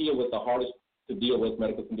 we deal with the hardest to deal with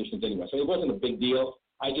medical conditions anyway, so it wasn't a big deal.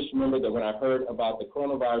 I just remember that when I heard about the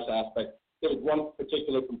coronavirus aspect, there was one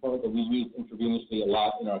particular component that we used intravenously a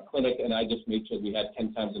lot in our clinic, and I just made sure we had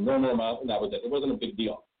 10 times the normal amount, and that was it. It wasn't a big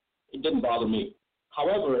deal. It didn't bother me.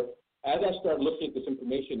 However, as I started looking at this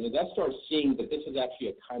information, as I started seeing that this is actually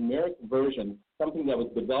a chimeric version, something that was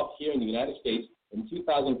developed here in the United States in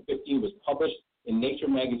 2015, was published in Nature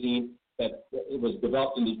magazine, that it was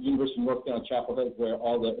developed in the University of North Carolina, Chapel Hill, where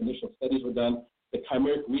all the initial studies were done. The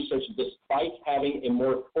chimeric research, despite having a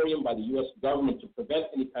moratorium by the U.S. government to prevent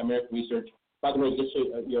any chimeric research, by the way, just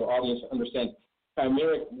so your audience understands,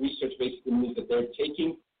 chimeric research basically means that they're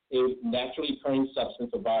taking a naturally occurring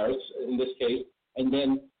substance, a virus in this case, and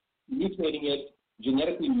then mutating it,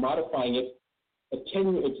 genetically modifying it,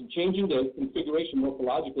 changing the configuration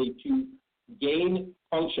morphologically to gain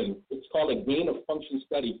function. It's called a gain of function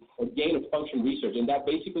study or gain of function research, and that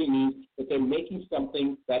basically means that they're making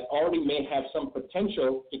something that already may have some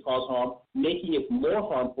potential to cause harm, making it more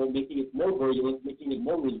harmful, making it more virulent, making it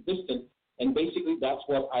more resistant, and basically that's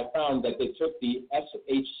what I found, that they took the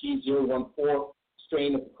SHC014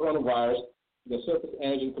 strain of coronavirus, the surface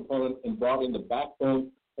antigen component, and brought in the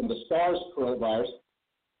backbone from the SARS coronavirus,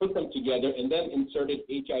 put them together, and then inserted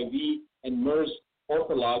HIV and MERS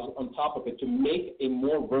orthologs on top of it to make a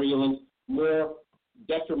more virulent, more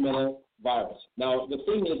detrimental virus. Now, the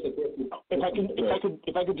thing is that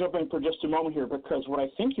if I could jump in for just a moment here, because what I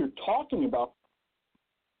think you're talking about.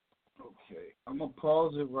 Okay, I'm gonna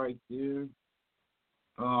pause it right there.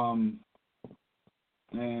 And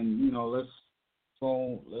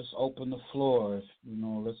let's open the floor.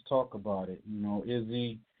 Let's talk about it.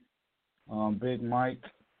 Izzy, Big Mike.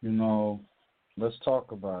 Let's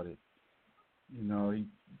talk about it. He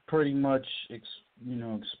pretty much,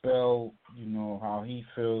 expel, how he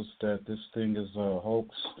feels that this thing is a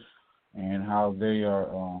hoax and how they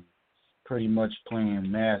are pretty much playing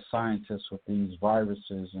mad scientists with these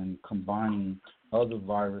viruses and combining other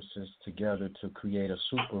viruses together to create a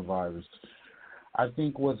super virus. I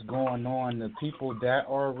think what's going on, the people that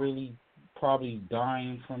are really probably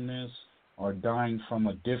dying from this are dying from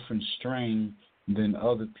a different strain than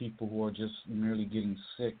other people who are just merely getting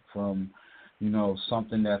sick from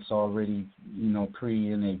something that's already,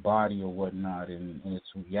 pre in their body or whatnot, and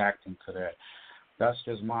it's reacting to that. That's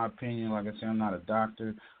just my opinion. Like I said, I'm not a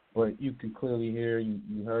doctor, but you can clearly hear,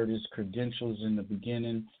 you heard his credentials in the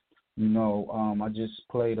beginning. I just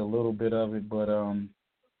played a little bit of it, but,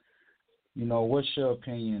 what's your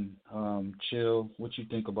opinion? Chill, what you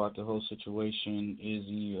think about the whole situation? Is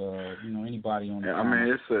he, anybody on the I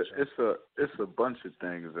mean, it's a bunch of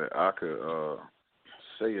things that I could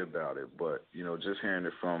say about it, but just hearing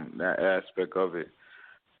it from that aspect of it,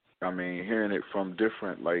 I mean, hearing it from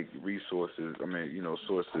different resources,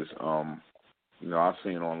 sources, I've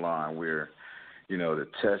seen online where the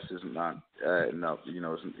test is not adding up.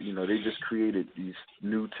 They just created these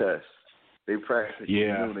new tests. They practically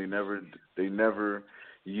knew they never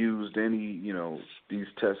used any these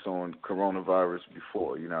tests on coronavirus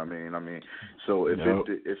before. You know what I mean? So if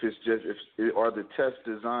are the tests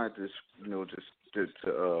designed to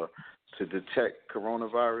to detect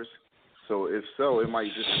coronavirus? So if so, it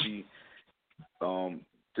might just be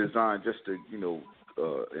designed just to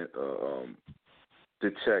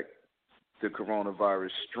detect the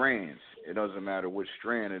coronavirus strands. It doesn't matter which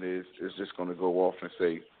strand it is. It's just going to go off and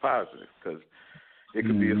say positive, because it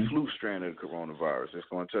could be a flu strand of the coronavirus. It's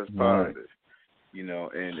going to test positive,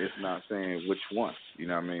 and it's not saying which one. You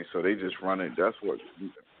know what I mean? So they just run it. That's what,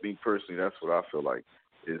 me personally, that's what I feel like.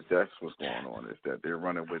 That's what's going on, is that they're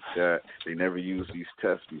running with that. They never used these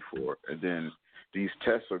tests before, and then these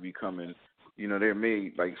tests are becoming, they're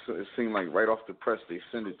made so it seemed like right off the press they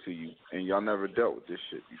send it to you, and y'all never dealt with this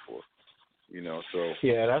shit before, So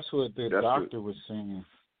yeah, that's what the doctor was saying.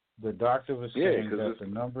 The doctor was saying that the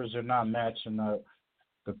numbers are not matching up.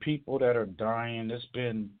 The people that are dying, it's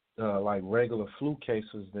been like regular flu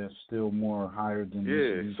cases that's still more higher than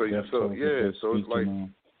these so it's like.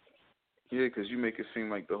 Yeah, because you make it seem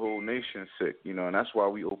like the whole nation's sick, and that's why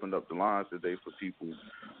we opened up the lines today for people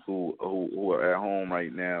who are at home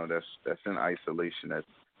right now. That's in isolation. That's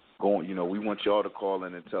going. We want y'all to call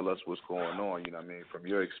in and tell us what's going on. From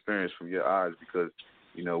your experience, from your eyes, because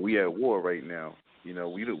we at war right now. You know,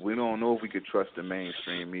 we don't know if we could trust the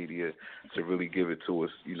mainstream media to really give it to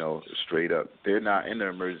us, you know, straight up. They're not in the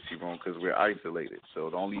emergency room because we're isolated. So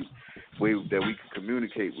the only way that we can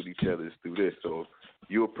communicate with each other is through this. So if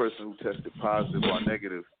you're a person who tested positive or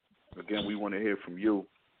negative, again, we want to hear from you.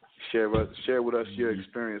 Share with us your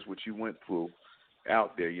experience, what you went through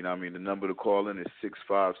out there. You know what I mean? The number to call in is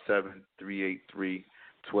 657-383-1265.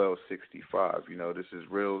 You know, this is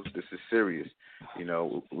real. This is serious. You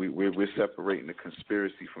know, we're separating the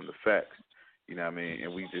conspiracy from the facts. You know what I mean?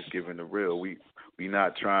 And we just giving the real. We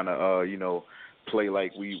not trying to you know, play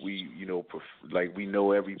like we you know, like we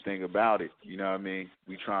know everything about it. You know what I mean?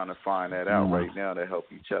 We trying to find that out right now to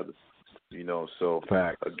help each other. You know, so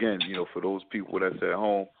again, you know, for those people that's at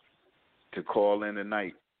home, to call in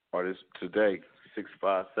tonight or today,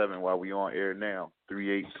 657 while we on air now,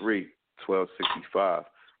 383-1265.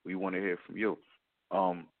 We want to hear from you.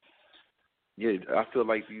 Yeah, I feel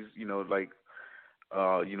like these, you know, like,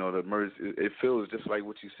 you know, the emergency, it feels just like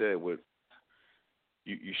what you said with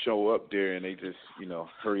you show up there and they just, you know,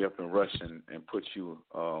 hurry up and rush and put you,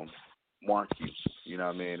 mark you, you know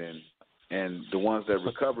what I mean? And the ones that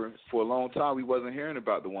recover, for a long time, we wasn't hearing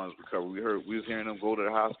about the ones recover. We was hearing them go to the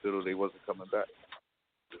hospital. They wasn't coming back.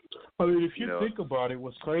 I mean, if you think about it,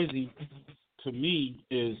 what's crazy to me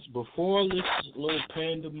is before this little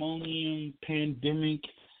pandemic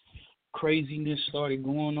craziness started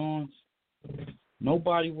going on,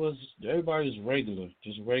 everybody was regular,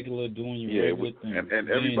 just regular doing your regular thing. And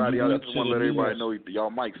everybody, I just want to let everybody know y'all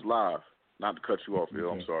mic's live. Not to cut you off,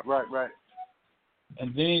 Bill. I'm sorry. Right.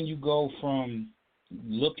 And then you go from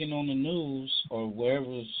looking on the news or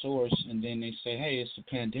wherever source, and then they say, hey, it's a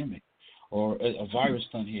pandemic or a virus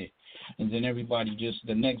done hit. And then everybody just,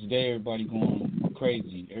 the next day, everybody going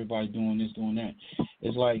crazy. Everybody doing this, doing that.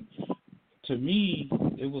 It's like, to me,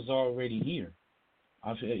 it was already here.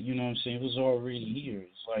 You know what I'm saying? It was already here.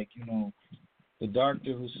 It's like, you know, the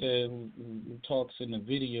doctor who talks in the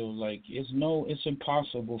video, like, it's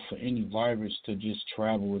impossible for any virus to just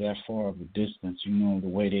travel that far of a distance, you know, the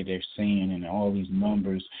way that they're saying and all these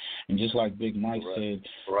numbers. And just like Big Mike said,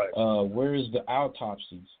 where is the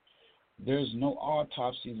autopsies? There's no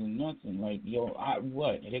autopsies and nothing. Like,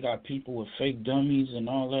 they got people with fake dummies and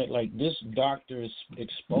all that. Like, this doctor is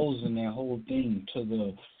exposing that whole thing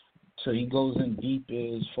so he goes in deep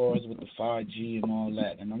as far as with the 5G and all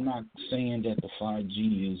that. And I'm not saying that the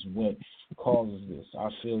 5G is what causes this. I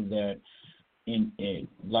feel that,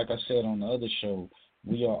 like I said on the other show,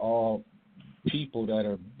 we are all people that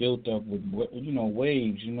are built up with, you know,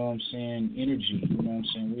 waves, you know what I'm saying, energy, you know what I'm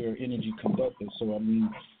saying. We are energy conductors. So, I mean,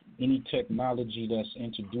 any technology that's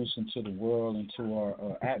introduced into the world, into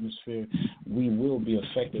our atmosphere, we will be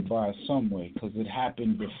affected by it some way because it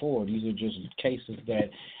happened before. These are just cases that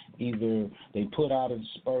either they put out in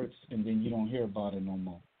spurts and then you don't hear about it no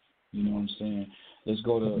more. You know what I'm saying? Let's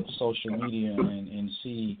go to social media and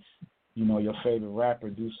see, you know, your favorite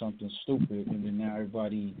rapper do something stupid and then now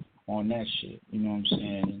everybody on that shit. You know what I'm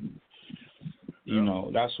saying? And, you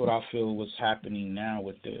know, that's what I feel was happening now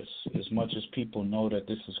with this. As much as people know that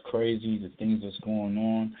this is crazy, the things that's going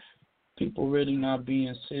on, people really not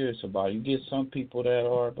being serious about it. You get some people that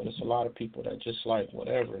are, but it's a lot of people that just like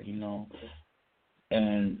whatever, you know.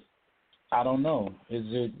 And I don't know. Is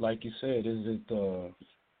it, like you said, is it a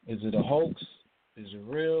hoax? Is it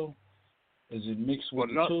real? Is it mixed with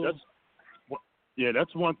the two?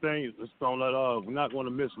 That's one thing. Just don't let we're not going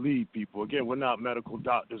to mislead people. Again, we're not medical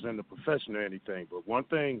doctors in the profession or anything. But one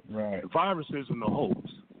thing, the virus isn't a hoax,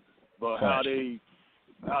 but how they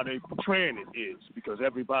portraying it is, because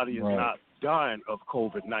everybody is not dying of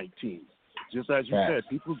COVID-19. Just as you said,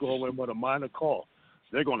 people go in with a minor cough.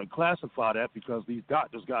 They're going to classify that because these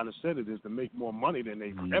doctors got incentives to make more money than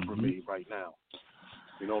they've ever made right now.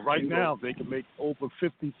 You know, right now they can make over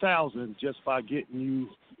 $50,000 just by getting you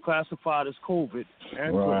classified as COVID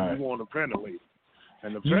and putting you on a ventilator.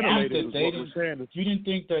 And the ventilator is what we're saying. You didn't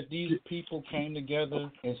think that these people came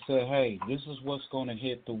together and said, hey, this is what's going to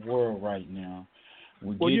hit the world right now.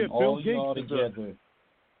 We're getting all y'all together.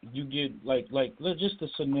 You get, like just a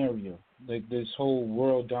scenario, like this whole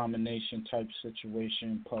world domination type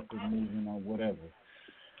situation, puppet movement or whatever.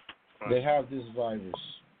 They have this virus.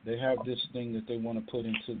 They have this thing that they want to put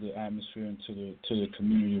into the atmosphere, into the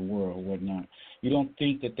community world, or whatnot. You don't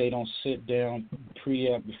think that they don't sit down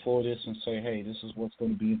before this and say, hey, this is what's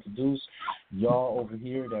going to be introduced. Y'all over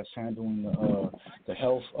here that's handling the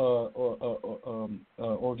health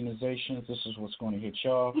organizations, this is what's going to hit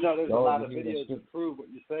y'all. You know, there's y'all a lot of videos to prove what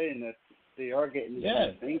you're saying, that they are getting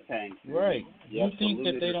these think tanks. Right. You think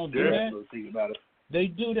that they don't do that? About it. They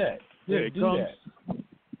do that. They do that.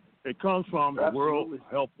 It comes from the World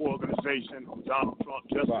Health Organization, who Donald Trump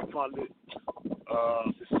just funded,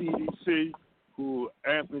 the CDC, who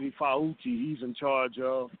Anthony Fauci, he's in charge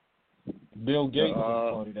of. Bill Gates is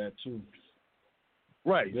part of that too.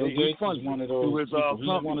 Right. Bill Gates is one of those. Through his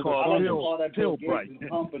company called Pillbright.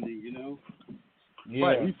 Company, you know. Yeah.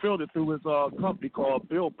 Right. He filled it through his company called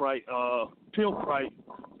Pillbright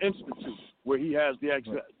Institute, where he has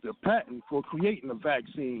the patent for creating a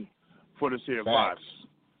vaccine for this here virus.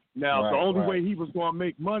 Now, the only way he was going to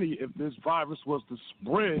make money if this virus was to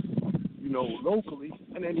spread, locally,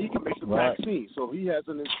 and then he can make the vaccine. So he has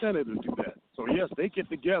an incentive to do that. So yes, they get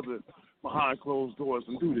together behind closed doors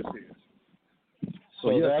and do this here. So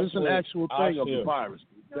yes, it's an actual thing of the virus.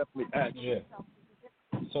 Definitely actual. Yeah.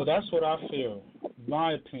 So that's what I feel.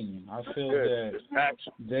 My opinion. I feel that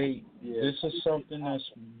this is something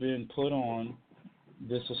that's been put on.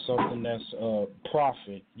 This is something that's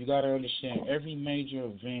profit. You got to understand, every major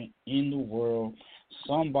event in the world,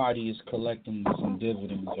 somebody is collecting some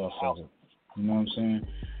dividends off of it. You know what I'm saying?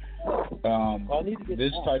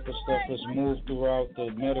 This type of stuff is moved throughout the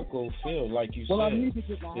medical field, like you said. I need to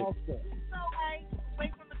get my house set.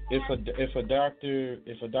 If a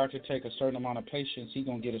doctor take a certain amount of patients, he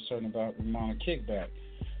gonna get a certain amount of kickback.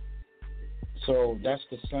 So that's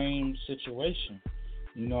the same situation.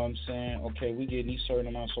 You know what I'm saying? Okay, we get these certain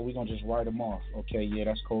amounts, so we're going to just write them off. Okay, yeah,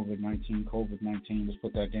 that's COVID-19, let's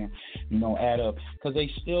put that down. Add up. Because they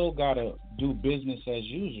still got to do business as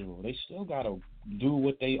usual. They still got to do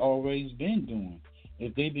what they always been doing.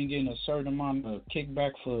 If they've been getting a certain amount of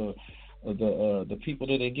kickback for the people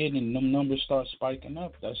that they're getting and them numbers start spiking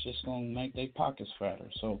up, that's just going to make their pockets fatter.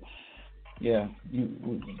 So, yeah,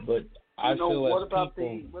 but I feel what as about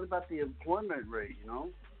people... What about the employment rate,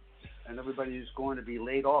 And everybody who's going to be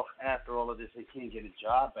laid off after all of this, they can't get a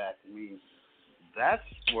job back. I mean, that's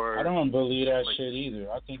where... I don't believe that shit either.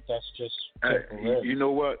 I think that's just temporary. You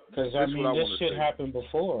know what? Because, this shit happened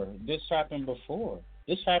before. This happened before.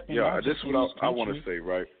 This happened... Yeah, this is what I want to say,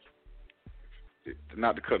 right?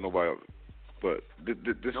 Not to cut nobody off, but this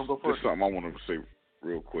is something I want to say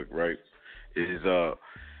real quick, right? Is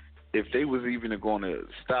if they was even going to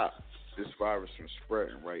stop this virus from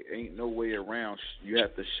spreading, right? Ain't no way around. You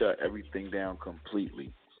have to shut everything down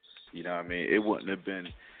completely. You know what I mean? It wouldn't have been,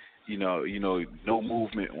 no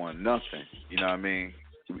movement on nothing. You know what I mean?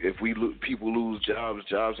 If people lose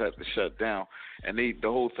jobs have to shut down. And the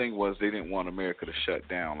whole thing was they didn't want America to shut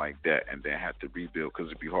down like that and then have to rebuild because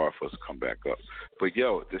it'd be hard for us to come back up. But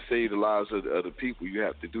to save the lives of the other people, you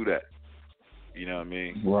have to do that. You know what I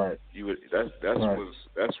mean? Right.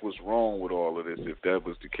 That's what's wrong with all of this. If that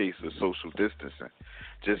was the case of social distancing,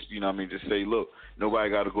 just just say, look, nobody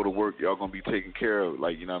got to go to work. Y'all gonna be taken care of.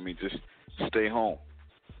 Just stay home.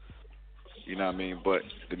 You know what I mean? But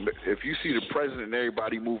if you see the president and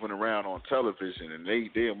everybody moving around on television and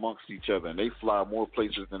they amongst each other and they fly more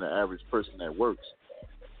places than the average person that works,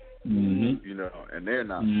 and they're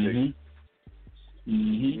not sick.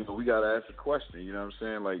 Mm-hmm. We gotta ask a question. You know what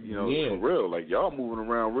I'm saying? For real. Like y'all moving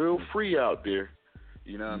around real free out there.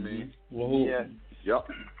 You know what I mean? Well, y'all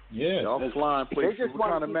flying places. What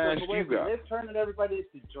kind of mask you got? They're turning everybody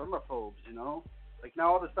into germaphobes. Like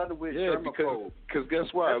now all of a sudden we're germaphobes. Because guess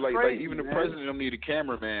what? That's like crazy, even the man. president don't need a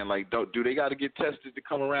cameraman. Like do they got to get tested to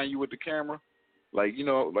come around you with the camera? Like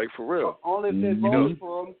for real. Only if they vote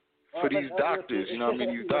for them. For these doctors,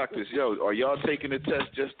 these doctors, are y'all taking a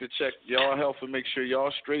test just to check y'all health and make sure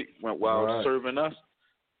y'all straight while serving us?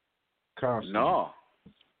 Constantly. No.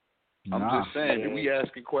 I'm just saying, we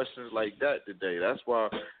asking questions like that today. That's why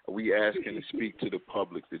we asking to speak to the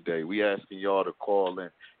public today. We asking y'all to call in.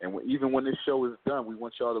 And even when this show is done, we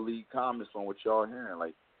want y'all to leave comments on what y'all hearing.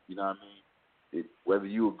 Like, you know what I mean? Whether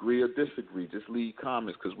you agree or disagree, just leave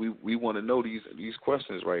comments because we want to know these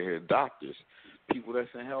questions right here. Doctors, people that's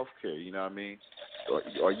in healthcare, you know what I mean?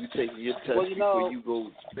 Are you taking your test before you go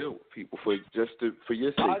bill people for your safety?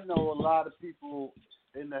 I know a lot of people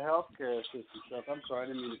in the healthcare system stuff. I'm sorry, I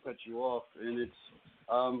didn't mean to cut you off. And it's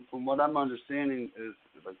from what I'm understanding is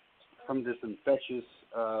like from this infectious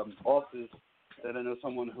office that I know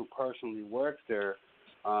someone who personally works there.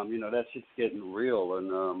 That shit's getting real,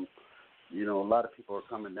 and a lot of people are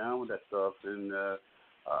coming down with that stuff. And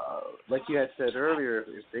like you had said earlier,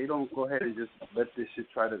 if they don't go ahead and just let this shit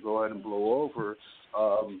try to go ahead and blow over,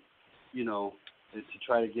 to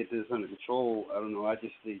try to get this under control, I don't know. I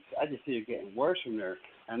just see it getting worse from there.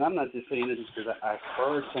 And I'm not just saying this because I've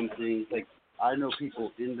heard some things. Like I know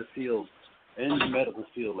people in the field, in the medical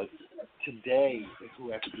field, like today,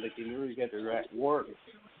 who have they literally got their at work,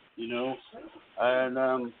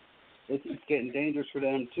 and it's getting dangerous for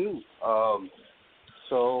them too.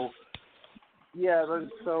 So Yeah, but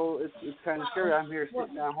so it's kind of scary. I'm here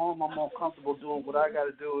sitting at home. I'm more comfortable doing what I got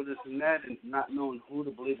to do, this and that, and not knowing who to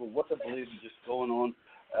believe or what to believe, and just going on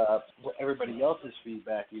what everybody else's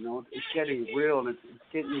feedback. You know, it's getting real, and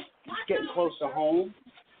it's getting close to home.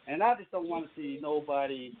 And I just don't want to see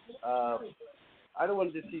nobody. I don't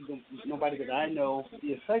want to see nobody that I know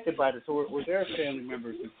be affected by this, or their family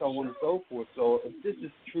members, and so on and so forth. So if this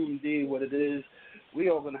is true indeed what it is, we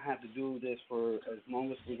are going to have to do this for as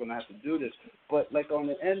long as we're going to have to do this. But, like, on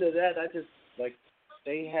the end of that, I just, like,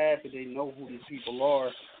 they know who these people are.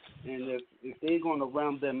 And if they're going to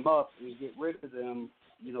round them up and get rid of them,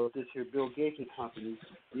 you know, this here Bill Gates and company,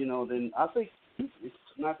 you know, then I think it's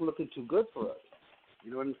not looking too good for us.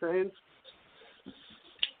 You know what I'm saying?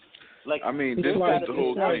 Like, I mean, this is the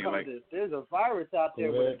whole thing. Like, there's a virus out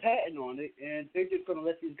there with a patent on it, and they're just going to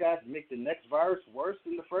let these guys make the next virus worse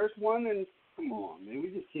than the first one, and come on, man. We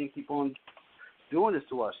just can't keep on doing this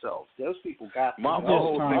to ourselves. Those people got my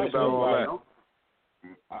whole thing about all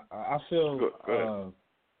that.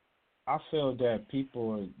 I feel that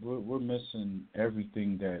people we're missing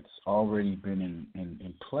everything that's already been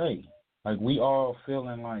in play. Like, we all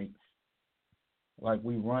feeling like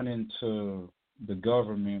we run into the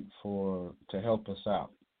government to help us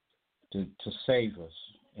out, to save us,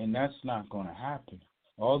 and that's not going to happen.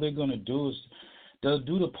 All they're going to do is,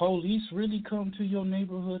 do the police really come to your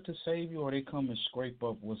neighborhood to save you, or they come and scrape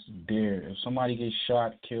up what's there? If somebody gets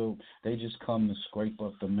shot, killed, they just come to scrape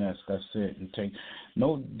up the mess. That's it. And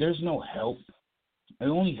there's no help. It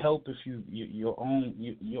only help if your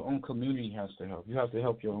own community has to help. You have to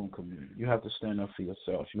help your own community. You have to stand up for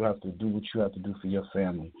yourself. You have to do what you have to do for your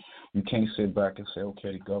family. You can't sit back and say,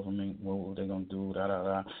 okay, the government, what are they gonna do?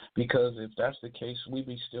 Because if that's the case, we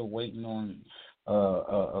be still waiting on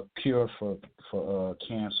a cure for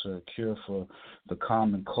cancer, a cure for the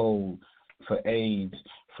common cold, for AIDS,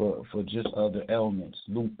 for just other ailments,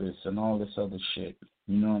 lupus, and all this other shit.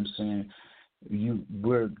 You know what I'm saying?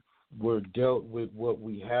 We're dealt with what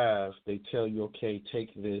we have. They tell you, okay,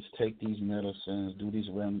 take this, take these medicines, do these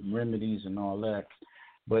remedies and all that.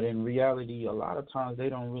 But in reality, a lot of times they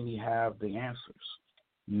don't really have the answers.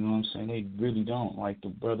 You know what I'm saying? They really don't. Like the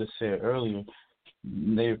brother said earlier,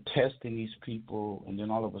 they're testing these people, and then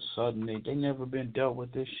all of a sudden they never been dealt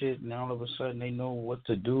with this shit, and all of a sudden they know what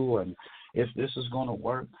to do and if this is going to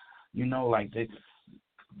work. You know, like they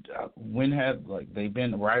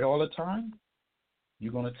been right all the time?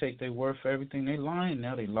 You're going to take their word for everything? They lying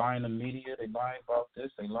now. They lie in the media. They lie about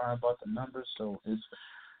this. They lie about the numbers. So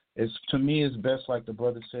it's to me, it's best, like the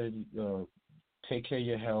brother said, take care of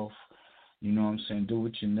your health. You know what I'm saying? Do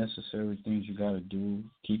what your necessary things you got to do.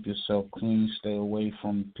 Keep yourself clean. Stay away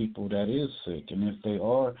from people that is sick. And if they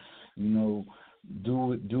are, you know,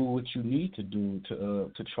 do what you need to do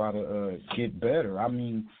to try to get better. I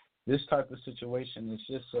mean, this type of situation is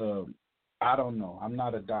just I don't know. I'm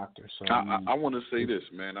not a doctor, so I want to say this,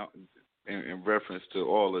 man, in reference to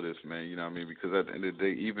all of this, man. You know what I mean? Because at the end of the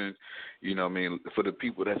day, even, you know what I mean, for the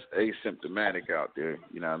people that's asymptomatic out there,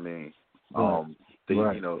 you know what I mean?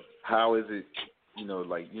 Right. You know, how is it? You know,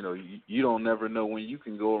 like, you know, you don't never know when you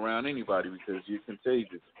can go around anybody because you're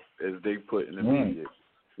contagious, as they put in the media,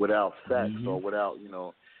 without facts or without, you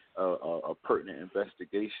know, a pertinent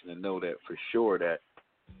investigation to know that for sure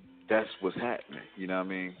that's what's happening. You know what I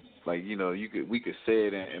mean? Like, you know, we could say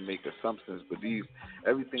it and make assumptions, but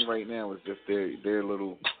everything right now is just their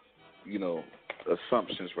little, you know,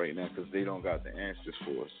 assumptions right now because they don't got the answers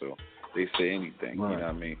for us. So they say anything. Right. You know what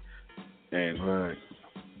I mean? And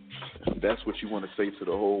that's what you want to say to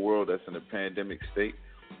the whole world that's in a pandemic state.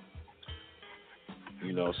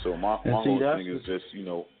 You know, so my whole thing is just, you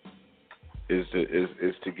know, is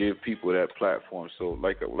to give people that platform. So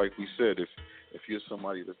like we said, if you're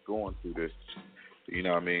somebody that's going through this, you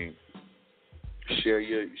know what I mean, share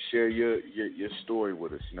your story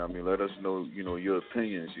with us, you know what I mean? Let us know, you know, your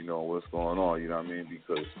opinions, you know, what's going on, you know what I mean?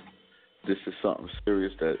 Because this is something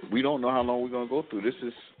serious that we don't know how long we're going to go through.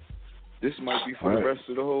 This might be for the rest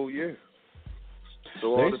of the whole year.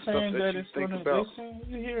 So all the stuff that you think about. They're saying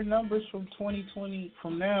you hear numbers from 2020,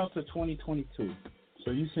 from now to 2022.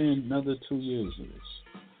 So you're saying another 2 years of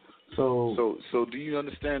this. So do you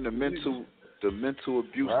understand the mental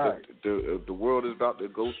abuse that the world is about to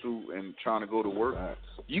go through and trying to go to work?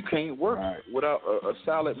 You can't work without a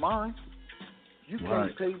solid mind. You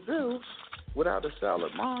can't pay bills without a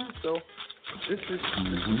solid mind. So this is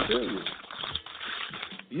serious.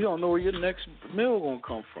 You don't know where your next meal gonna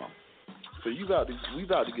come from. So we about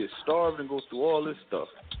to get starved and go through all this stuff.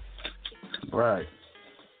 Right.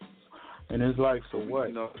 And it's like, so what?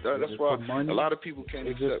 You know, that's why a lot of people can't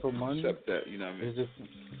accept that. You know what I mean?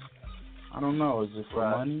 I don't know. Is it for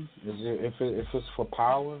money? Is it if it's for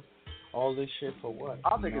power? All this shit for what?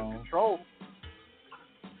 I think it's control.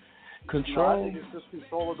 Control? I think it's just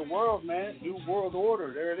control of the world, man. New world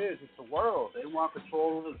order. There it is. It's the world. They want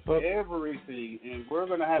control of everything, and we're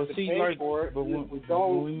going to have to pay for it. But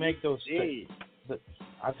when we make those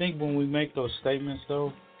I think when we make those statements,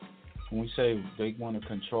 though, when we say they want to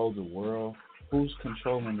control the world, who's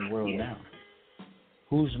controlling the world now?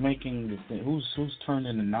 Who's making the thing? Who's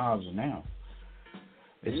turning the knobs now?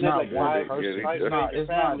 It's not one person.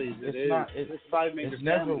 It's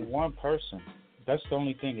never one person. That's the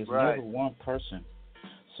only thing. It's never one person.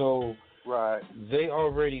 So they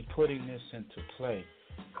already putting this into play.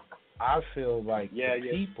 I feel like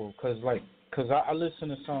people, because I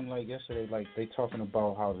listened to something like yesterday, like they talking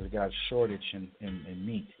about how they got shortage in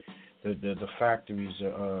meat. The factories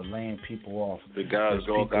are laying people off. The guys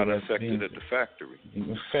all got affected at the factory.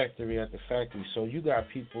 At the factory. So you got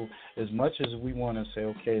people, as much as we want to say,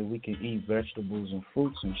 okay, we can eat vegetables and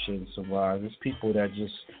fruits and shit and survive, there's people that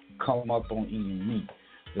just come up on eating meat.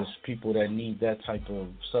 There's people that need that type of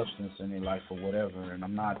substance in their life or whatever. And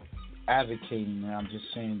I'm not advocating that. I'm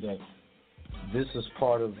just saying that this is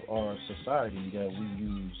part of our society that we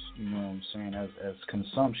use, you know what I'm saying, as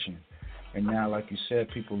consumption. And now, like you said,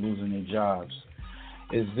 people losing their jobs.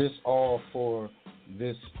 Is this all for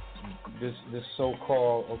this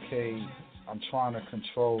so-called, okay, I'm trying to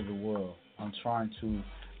control the world. I'm trying to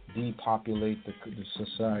depopulate the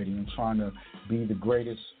society. I'm trying to be the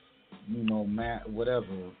greatest, you know,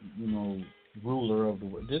 ruler of the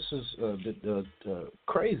world. This is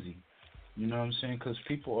crazy. You know what I'm saying? Because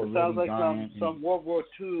people are sounds really like dying. some World War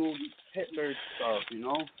II Hitler stuff, you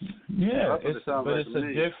know? Yeah, it's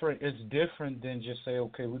different than just say,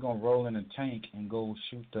 okay, we're gonna roll in a tank and go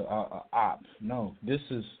shoot the op. No, this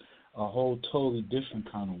is a whole totally different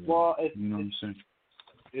kind of war. Well, you know what I'm saying?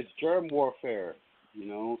 It's germ warfare. You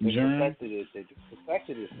know, they perfected it. They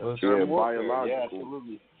perfected it. So biological. Yeah,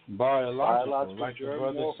 absolutely. Biological, like the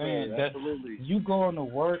brother warfare, saying, that absolutely. You going to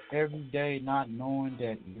work every day not knowing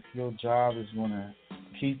that if your job is going to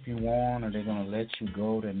keep you on or they're going to let you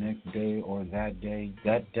go the next day or that day,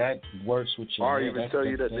 that works with your head. Or even tell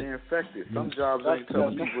you that they're infected. Some jobs ain't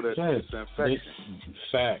telling people that it's infection.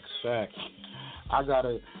 Facts. I got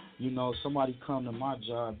to, somebody come to my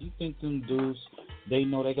job. You think them dudes, they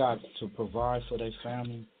know they got to provide for their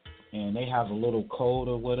family? And they have a little code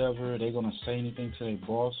or whatever, they're going to say anything to their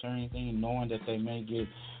boss or anything, knowing that they may get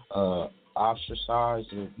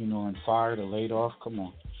ostracized or, and fired or laid off. Come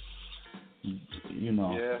on.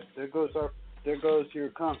 Yeah, there goes your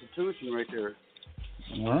Constitution right there.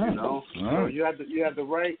 Right. So you have the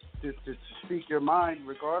right to speak your mind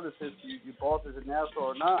regardless if your boss is an asshole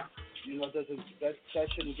or not. That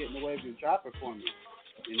shouldn't get in the way of your job performance.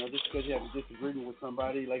 Just because you have a disagreement with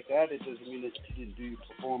somebody like that, it doesn't mean that you didn't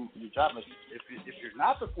perform your job. Like if you're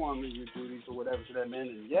not performing your duties or whatever to that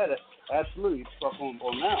man, then absolutely, you perform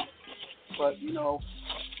now. But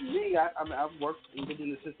me, I've worked and been in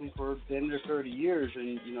the system for 10 or 30 years,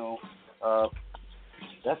 and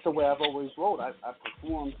that's the way I've always rolled. I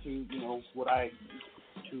performed to what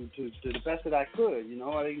to the best that I could.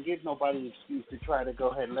 I didn't give nobody an excuse to try to go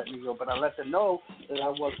ahead and let me go, but I let them know that I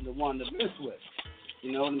wasn't the one to mess with.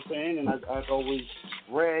 You know what I'm saying? And I've always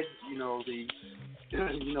read, I've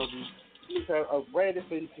read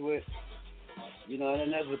up into it, and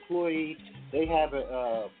as an employee, they have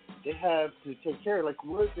to take care. Like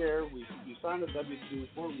we're there, we signed a W-2,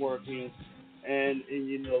 we're working, and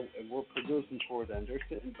we're producing for them. They're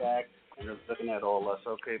sitting back and they're looking at all us.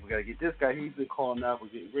 Okay, we gotta get this guy. He's been calling out. We're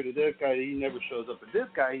getting rid of this guy. He never shows up. But this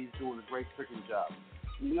guy, he's doing a great freaking job.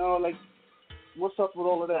 Like what's up with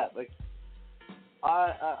all of that? Like.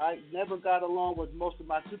 I never got along with most of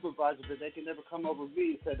my supervisors, but they can never come over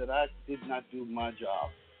me and say that I did not do my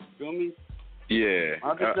job. Feel me? Yeah.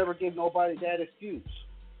 I just never give nobody that excuse.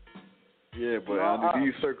 Yeah, but under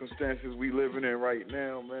these circumstances we living in right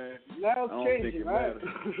now, man, I don't think it matters.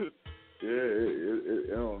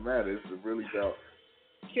 It don't matter. It's really about.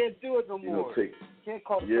 Can't do it no more. Can't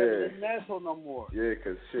call the president an asshole no more. Yeah,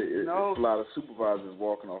 because it's a lot of supervisors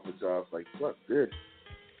walking off the jobs like, fuck this.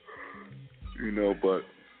 But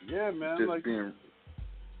yeah, man, just being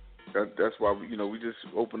that's why we just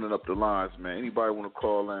opening up the lines, man. Anybody want to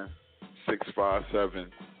call in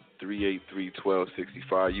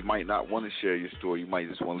 657-383-1265. You might not want to share your story. You might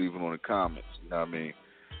just want to leave it on the comments. You know what I mean?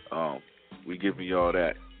 We giving y'all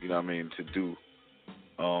that. You know what I mean? To do.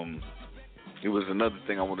 It was another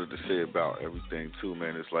thing I wanted to say about everything too,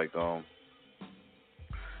 man. It's like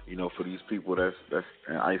for these people that's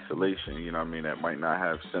in isolation, you know what I mean, that might not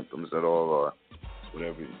have symptoms at all or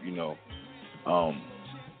whatever,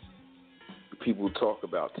 people talk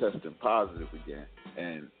about testing positive again,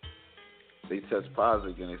 and they test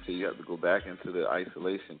positive again. They say you have to go back into the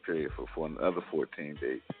isolation period for another 14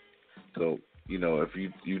 days. So if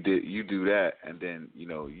you do that, and then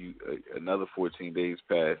you another 14 days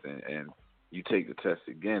pass, and you take the test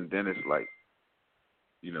again, then it's like,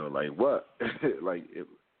 like what? Like if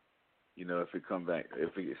it come back,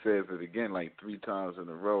 if it says it again like 3 times in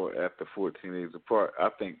a row after 14 days apart, I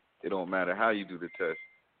think it don't matter how you do the test.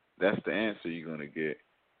 That's the answer you're gonna get,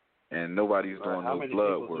 and nobody's doing no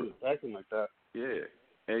blood work. Acting like that. Yeah,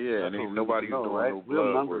 and nobody's doing no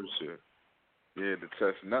blood work. Yeah, to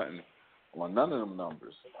test nothing on none of them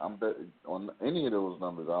numbers. I'm betting on any of those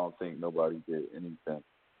numbers. I don't think nobody did anything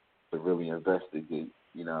to really investigate.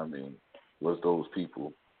 Was those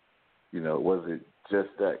people? Was it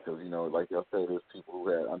just that? Because like y'all said, there's people who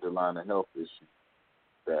had underlying health issues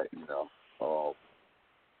that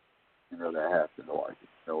that happened,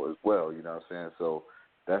 as well. You know what I'm saying? So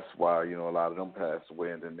that's why a lot of them passed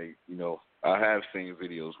away, and then they, I have seen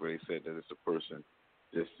videos where they said that it's a person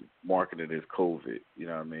just marketed as COVID. You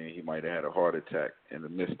know what I mean? He might have had a heart attack in the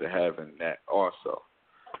midst of having that also.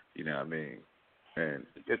 You know what I mean? And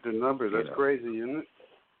get the numbers. That's crazy, isn't it?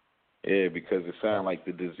 Yeah, because it sounds like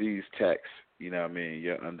the disease tax, your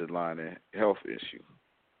underlying health issue.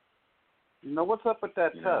 What's up with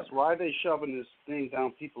that test? Why are they shoving this thing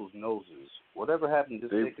down people's noses? Whatever happened to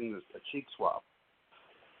taking a cheek swab?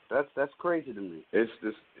 That's crazy to me. It's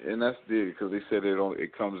this, and that's because they said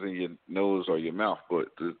it comes in your nose or your mouth,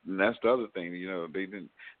 but and that's the other thing. They didn't.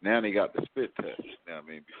 Now they got the spit test.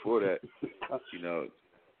 Before that,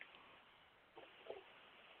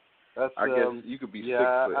 That's, I guess you could be sick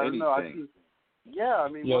for anything.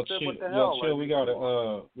 What the hell? Chill, we got a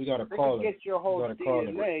caller. Get your whole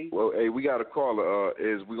DNA. Well, hey, we got a caller.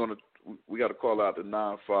 We got to call out the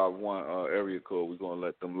 951 area code. We're gonna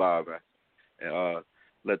let them live and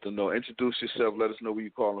let them know. Introduce yourself. Let us know where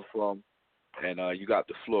you're calling from, and you got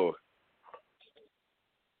the floor.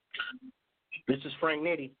 This is Frank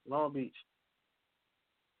Nitty, Long Beach.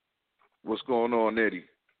 What's going on, Nitty?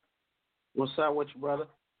 What's up with you, brother?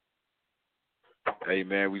 Hey,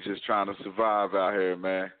 man, we just trying to survive out here,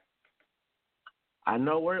 man. I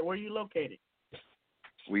know. Where you located?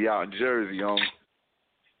 We out in Jersey, homie.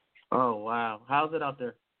 Oh wow, how's it out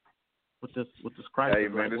there with this crisis? Hey,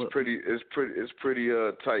 man, it's pretty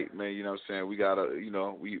tight, man. You know what I'm saying? We gotta,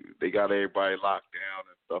 they got everybody locked down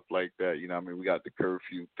and stuff like that. You know what I mean? We got the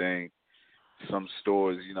curfew thing. Some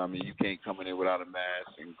stores, you can't come in there without a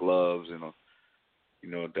mask and gloves and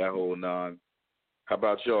that whole nine. How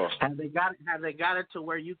about y'all? Have they got it to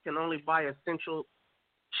where you can only buy essential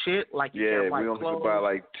shit, like you can't buy we only clothes? can buy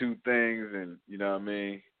like 2 things, and you know what I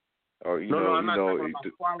mean? Or I'm not talking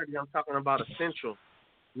about quality. I'm talking about essential,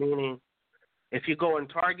 meaning if you go in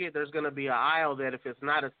Target, there's going to be an aisle that if it's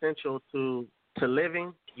not essential to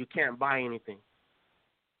living, you can't buy anything.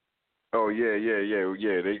 Oh yeah.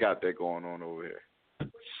 They got that going on over here.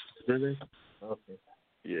 Do they? Okay.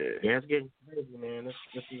 Yeah. Yeah, it's getting crazy, man. This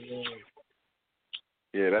is.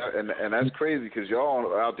 Yeah, and that's crazy because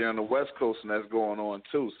y'all out there on the West Coast and that's going on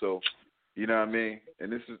too. So, you know what I mean?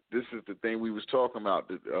 And this is the thing we was talking about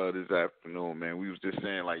this afternoon, man. We was just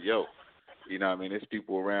saying like, yo, you know what I mean? There's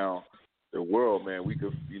people around the world, man. We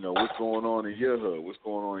could, what's going on in your hood? What's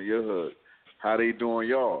going on in your hood? How they doing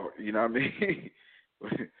y'all? You know what I mean?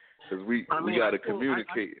 Because we got to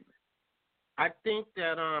communicate. I think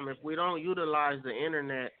that if we don't utilize the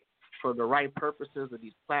internet for the right purposes of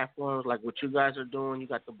these platforms, like what you guys are doing, you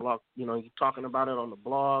got the blog, you're talking about it on the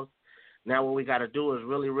blog. Now what we got to do is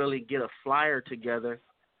really, really get a flyer together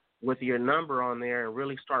with your number on there and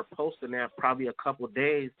really start posting that probably a couple of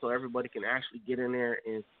days so everybody can actually get in there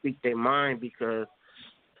and speak their mind because,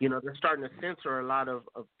 they're starting to censor a lot of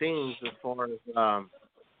things as far as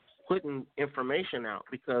putting information out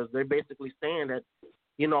because they're basically saying that,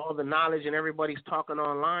 all the knowledge and everybody's talking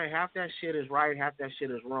online, half that shit is right, half that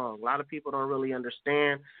shit is wrong. A lot of people don't really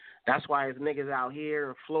understand. That's why it's niggas out here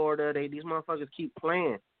in Florida, these motherfuckers keep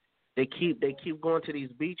playing. They keep going to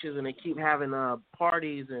these beaches and they keep having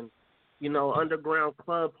parties and, underground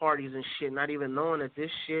club parties and shit, not even knowing that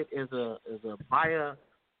this shit is a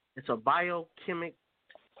biochemic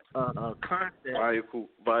concept.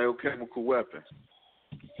 Biochemical weapon.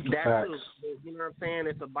 That too, you know what I'm saying?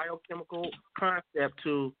 It's a biochemical concept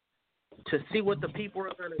to see what the people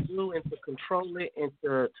are going to do and to control it and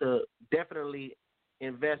to definitely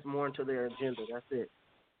invest more into their agenda. That's it.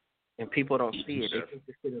 And people don't see it. They think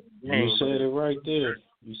this shit is a game. You said it right there.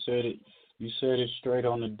 You said it straight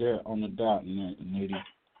on the dot, Nitty.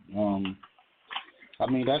 I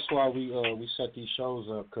mean, that's why we set these shows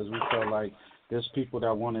up, because we felt like there's people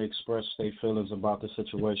that want to express their feelings about the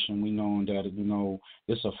situation. We know that, you know,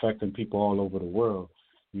 it's affecting people all over the world.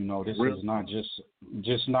 You know, this is not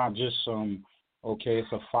just some, okay,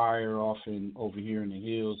 it's a fire over here in the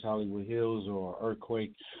hills, Hollywood Hills, or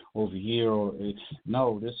earthquake over here.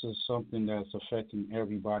 No, this is something that's affecting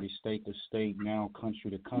everybody, state to state, now country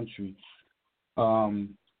to country.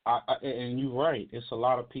 And you're right. It's a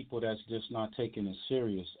lot of people that's just not taking it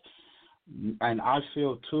serious. And I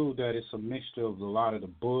feel, too, that it's a mixture of a lot of the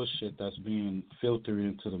bullshit that's being filtered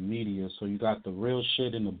into the media. So you got the real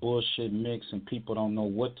shit and the bullshit mix, and people don't know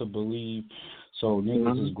what to believe. So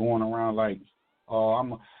niggas is going around like,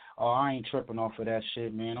 I ain't tripping off of that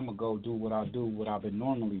shit, man. I'm going to go do what I've been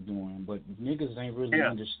normally doing. But niggas ain't really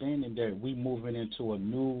understanding that we moving into a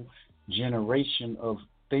new generation of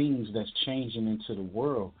things that's changing into the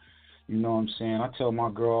world. You know what I'm saying? I tell my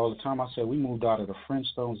girl all the time, I said, we moved out of the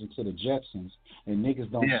Flintstones into the Jetsons, and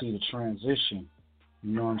niggas don't see the transition.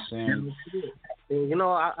 You know what I'm saying? You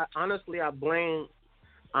know, I honestly,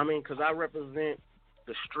 because I represent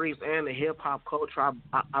the streets and the hip-hop culture,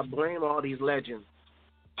 I blame all these legends.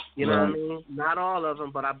 You know what I mean? Not all of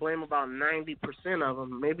them, but I blame about 90% of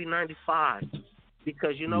them, maybe 95%.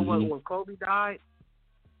 Because you know what? When Kobe died,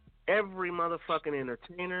 every motherfucking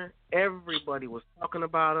entertainer, everybody was talking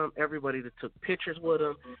about him, everybody that took pictures with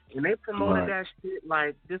him, and they promoted that shit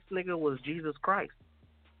like this nigga was Jesus Christ.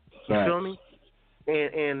 You feel me?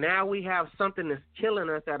 And now we have something that's killing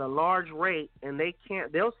us at a large rate, and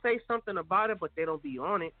they'll say something about it, but they don't be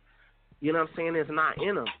on it. You know what I'm saying? It's not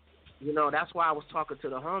in them. You know, that's why I was talking to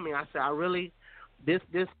the homie. I said,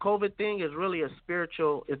 this COVID thing is really a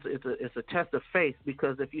spiritual, it's a test of faith,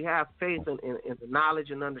 because if you have faith in the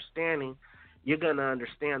knowledge and understanding, you're going to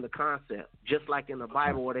understand the concept. Just like in the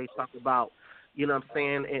Bible where they talk about, you know what I'm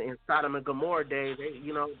saying, in Sodom and Gomorrah days,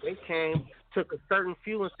 they came, took a certain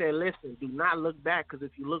few and said, listen, do not look back, because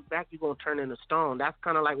if you look back, you're going to turn into stone. That's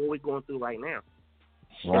kind of like what we're going through right now.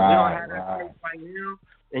 If we don't have that faith right now,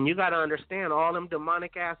 and you got to understand, all them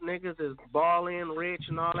demonic-ass niggas is balling, rich,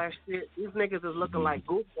 and all that shit. These niggas is looking like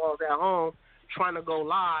goofballs at home trying to go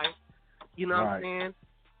live. You know what I'm saying?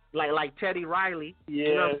 Like Teddy Riley. Yeah.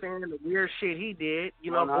 You know what I'm saying? The weird shit he did,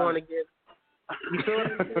 going against. You feel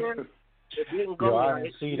what I'm saying? It didn't go right. I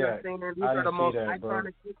didn't see that. These are the most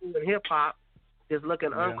iconic people in hip-hop is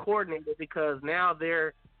looking uncoordinated, because now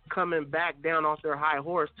they're coming back down off their high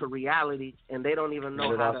horse to reality, and they don't even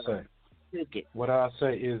know how to... What I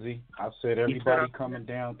say, Izzy? I said everybody coming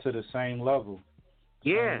down to the same level.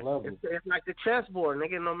 Yeah, it's like the chessboard,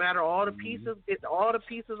 nigga. No matter all the pieces, all the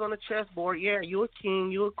pieces on the chessboard. Yeah, you a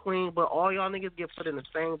king, you a queen, but all y'all niggas get put in the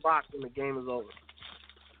same box when the game is over.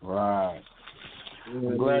 Right.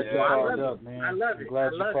 I'm glad you called up, man. I love it. I'm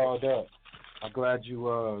glad you called up. I'm glad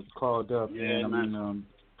you called up, man. I mean,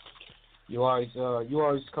 you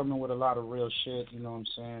always coming with a lot of real shit. You know what I'm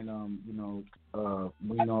saying? I know your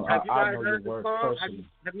work personally.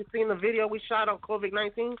 Have you seen the video we shot on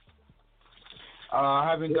COVID-19? I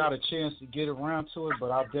haven't got a chance to get around to it,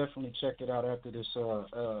 but I'll definitely check it out after this show.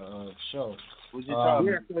 Was it on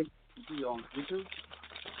YouTube?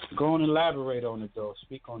 Go and elaborate on it, though.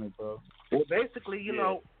 Speak on it, bro. Well, basically, you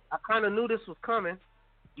know, I kind of knew this was coming.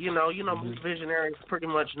 You know, visionaries pretty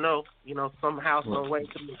much know, somehow, some way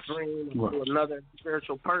through a dream or through another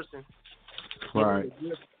spiritual person. Right.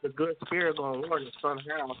 The good spirit gonna warn us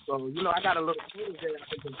somehow. So, I got a little footage that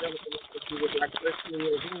I can develop with like 13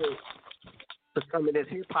 years old to come in this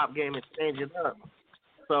hip hop game and change it up.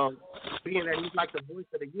 So, being that he's like the voice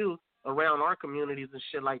of the youth around our communities and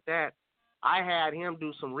shit like that, I had him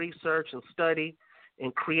do some research and study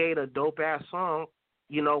and create a dope ass song,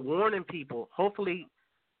 warning people. Hopefully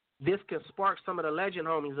this can spark some of the legend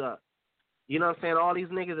homies up. You know what I'm saying? All these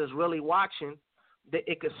niggas is really watching, that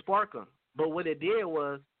it could spark them. But what it did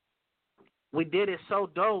was, we did it so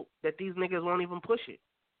dope that these niggas won't even push it.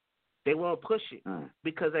 They won't push it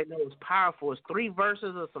because they know it's powerful. It's 3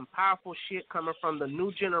 verses of some powerful shit coming from the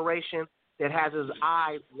new generation that has his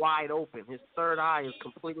eyes wide open. His third eye is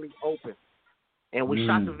completely open. And we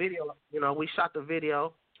shot the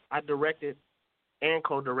video. I directed and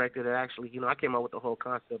co-directed it, actually. I came up with the whole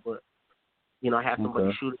concept, but, I had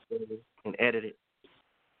somebody shoot it and edit it.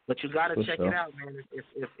 But you got to check it out, man.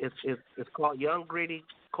 It's called Young Gritty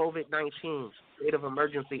COVID-19 State of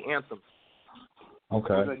Emergency Anthem.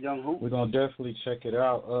 Okay. We're going to definitely check it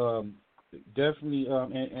out. Definitely,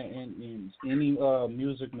 and any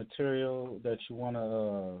music material that you want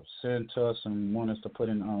to send to us and want us to put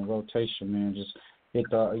in rotation, man, just hit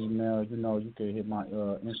the email. You can hit my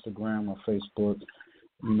Instagram or Facebook.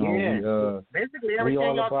 Basically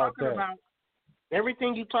everything y'all talking about.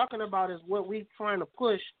 everything you're talking about is what we're trying to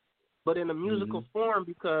push, but in a musical form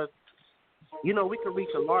because, you know, we can reach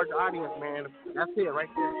a large audience, man. That's it right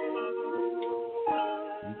there.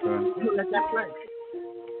 Okay. Let that play.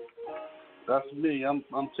 That's me. I'm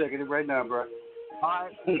checking it right now, bro. All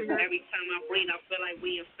right. Every time I breathe, I feel like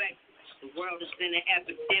we infected. The world is in an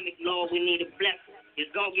epidemic, Lord, we need a blessing.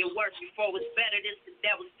 It's gonna get worse before it's better. This the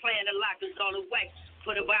devil's plan to lock us all away.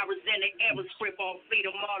 Put a virus in the air, script all feed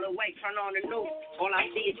them all away. Turn on the news. All I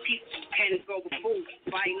see is people panic over food.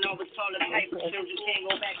 Fighting over toilet paper. Children can't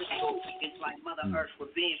go back to school. It's like Mother Earth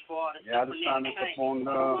revenge for all the Yeah, I just signed up on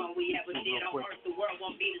we ever did on Earth, the world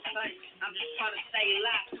won't be the same. I'm just trying to stay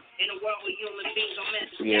alive in a world where human beings are meant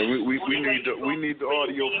to. Yeah, we need the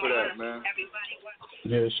audio for that, man.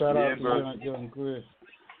 Yeah, shout out to Young Griff.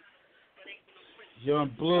 Young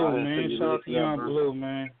Blue, man. Shout out to Young Blue,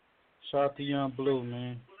 man. Shout out to Young Blue,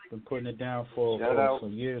 man. Been putting it down for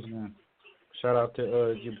years now. Shout out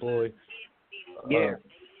to your boy,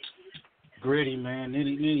 Gritty, man.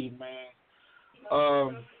 Nitty, man.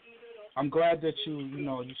 I'm glad that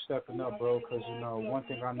you stepping up, bro. Because one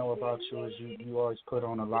thing I know about you is you always put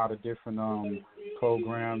on a lot of different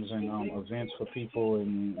programs and events for people,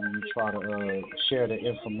 and you try to share the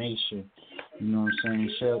information. You know what I'm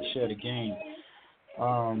saying? Share the game.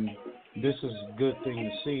 This is a good thing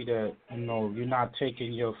to see that you're not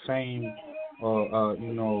taking your fame or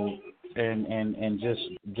and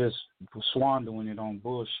just swallowing it on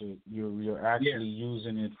bullshit. You're actually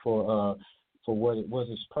using it for what it was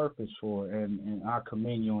its purpose for, and I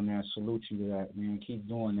commend you on that. Salute you to that, man. Keep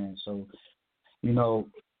doing that. So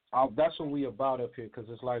that's what we about up here, because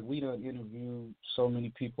it's like we done interviewed so many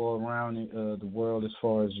people around the world as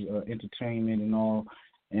far as entertainment and all,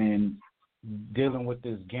 and dealing with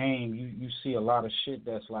this game, you see a lot of shit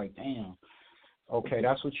that's like, damn, okay,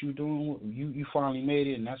 that's what you doing. You finally made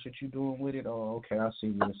it, and that's what you doing with it. Oh, okay, I see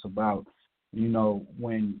what it's about.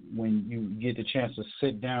 When you get the chance to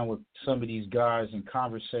sit down with some of these guys and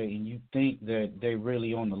conversate, and you think that they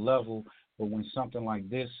really on the level, but when something like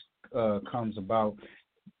this comes about,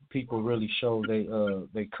 people really show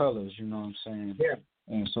they colors. You know what I'm saying? Yeah.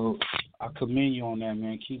 And so I commend you on that,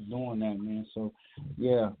 man. Keep doing that, man. So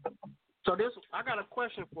yeah. So I got a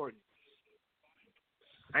question for you.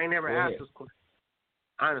 I ain't never asked this question.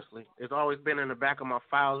 Honestly, it's always been in the back of my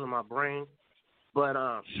files in my brain. But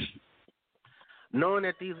knowing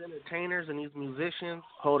that these entertainers and these musicians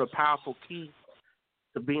hold a powerful key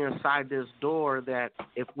to be inside this door, that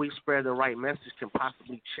if we spread the right message can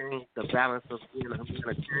possibly change the balance of being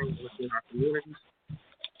entertainers within our communities.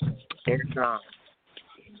 And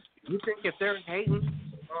you think if they're hating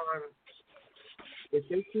on, if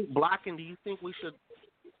they keep blocking, do you think we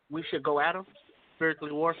should go at them,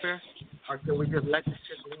 spiritually warfare, or can we just let this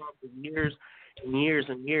shit go on for years and years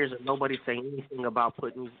and years and nobody say anything about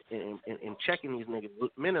putting and checking these niggas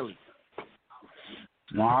mentally?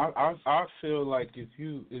 No, I feel like if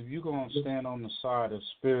you gonna stand on the side of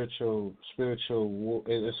spiritual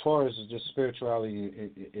as far as just spirituality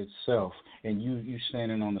itself, and you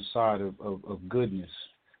standing on the side of goodness,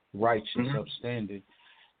 righteous, upstanding,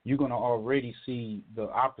 you're going to already see the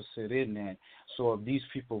opposite in that. So if these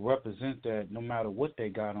people represent that, no matter what they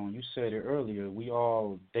got on, you said it earlier,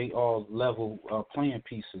 they all level playing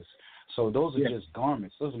pieces. So those are just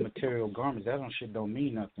garments. Those are material garments. That shit don't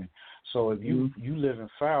mean nothing. So if you living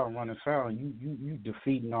foul and running foul, and you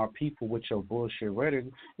defeating our people with your bullshit rhetoric,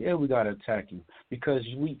 we got to attack you, because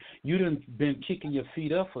you done been kicking your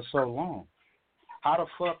feet up for so long. How the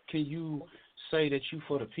fuck can you say that you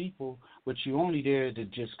for the people, but you only there to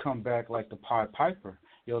just come back like the Pied Piper?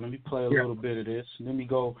 Let me play a little bit of this. Let me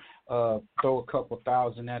go throw a couple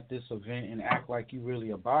thousand at this event and act like you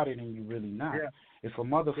really about it, and you really not. Yeah. If a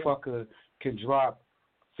motherfucker can drop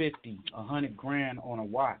 50, 100 grand on a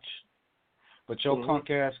watch, but your punk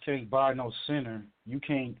ass can't buy no center, you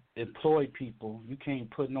can't employ people, you can't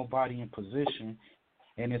put nobody in position,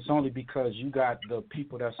 and it's only because you got the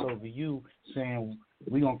people that's over you saying,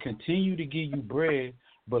 we're going to continue to give you bread,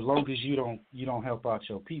 but long as you don't help out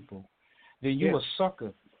your people, then you a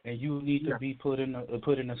sucker, and you need to be put in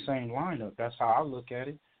the same lineup. That's how I look at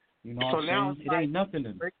it. You know what I'm saying? It ain't nothing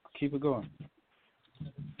to keep it going.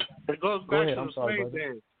 It goes back to the slave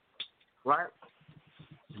days, right?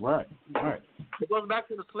 Right. It goes back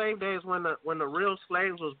to the slave days when the real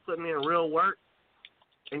slaves was putting in real work,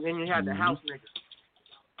 and then you had the house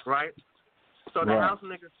niggas, right? So the house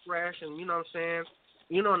niggas fresh, and you know what I'm saying?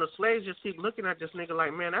 And the slaves just keep looking at this nigga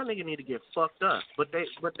like, man, that nigga need to get fucked up. But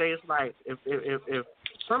it's like, if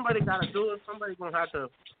somebody got to do it, somebody gonna have to.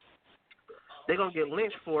 They gonna get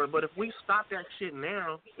lynched for it. But if we stop that shit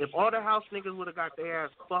now, if all the house niggas would have got their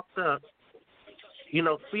ass fucked up,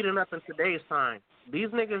 speeding up in today's time. These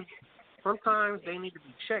niggas, sometimes they need to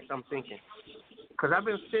be checked, I'm thinking. Because I've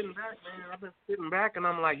been sitting back, man. And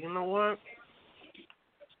I'm like, you know what?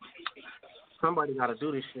 Somebody got to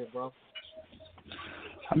do this shit, bro.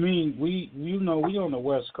 I mean, we on the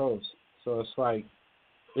West Coast, so it's like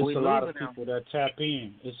it's a lot of people that tap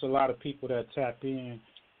in. It's a lot of people that tap in,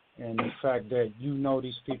 and the fact that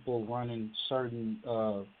these people running certain,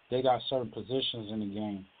 they got certain positions in the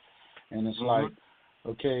game, and it's like,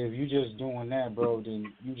 okay, if you just doing that, bro,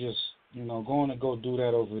 then you just going to go do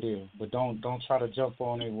that over there, but don't try to jump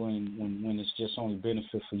on it when it's just only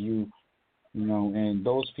benefit for you. And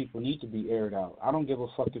those people need to be aired out. I don't give a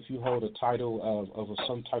fuck if you hold a title of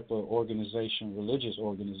some type of organization, religious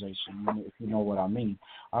organization, if you know what I mean.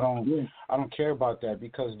 I don't care about that,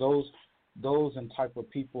 because those and type of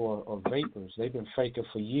people are vapors. They've been faking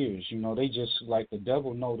for years. They just, like, the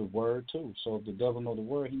devil know the word too. So if the devil know the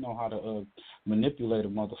word, he know how to manipulate a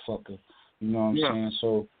motherfucker. You know what I'm saying?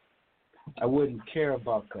 So I wouldn't care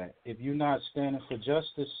about that. If you're not standing for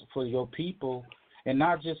justice for your people, and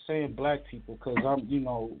not just saying black people, because I'm,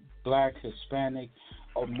 black, Hispanic,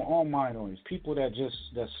 all minorities, people that's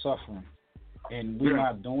suffering, and we're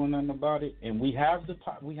not doing nothing about it, and we have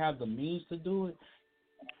the means to do it.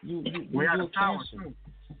 We have the power too.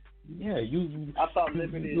 Yeah, I thought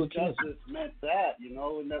liberty and justice meant that,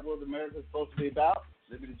 isn't that what America's supposed to be about?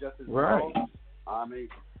 Liberty, justice, right? I mean,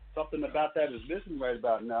 something about that is missing right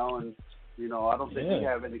about now, and I don't think we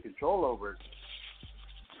have any control over it.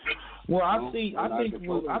 Well, I think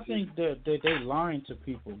that they lying to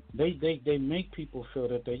people. They make people feel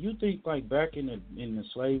that you think, like, back in the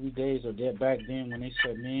slavery days, or that back then when they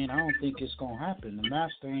said, man, I don't think it's gonna happen. The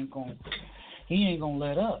master ain't gonna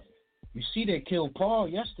let up. You see, they killed Paul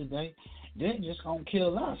yesterday. They're just gonna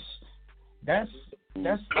kill us. That's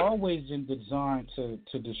always in design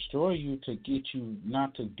to destroy you, to get you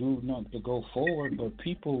not to do nothing, to go forward. But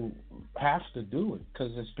people have to do it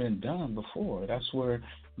because it's been done before. That's where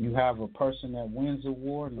you have a person that wins a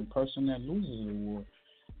war and a person that loses a war.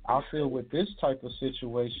 I feel with this type of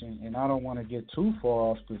situation, and I don't want to get too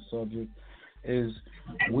far off the subject, is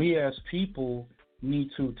we as people need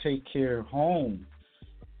to take care of home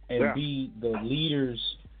and be the leaders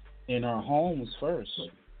in our homes first,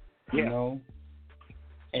 And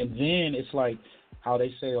then it's like how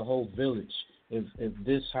they say a whole village. If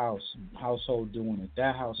this household doing it,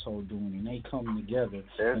 that household doing it, and they come together.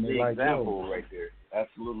 There's and the like, example right there.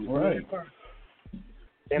 Absolutely right.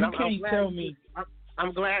 And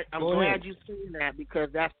I'm glad you seen that, because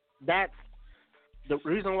that's the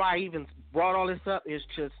reason why I even brought all this up, is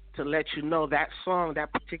just to let you know that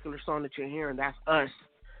particular song that you're hearing, that's us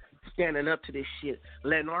standing up to this shit,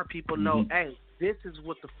 letting our people know, hey, this is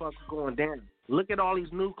what the fuck's going down. Look at all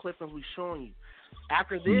these new clippings we're showing you.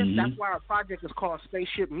 After this, that's why our project is called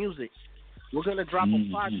Spaceship Music. We're going to drop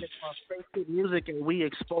a project called Spaceship Music, and we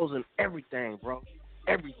exposing everything, bro.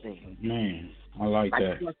 Everything. Man, I like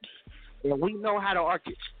that. And we know how to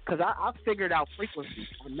because I figured out frequency.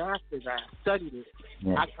 I mastered that. I studied it.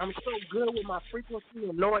 Right. I'm so good with my frequency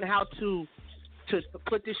and knowing how to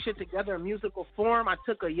put this shit together in musical form. I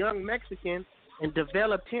took a young Mexican and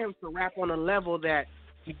developed him to rap on a level that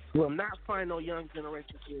you will not find no young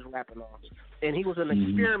generation kids rapping on. And he was an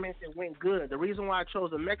experiment that went good. The reason why I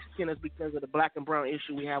chose a Mexican is because of the black and brown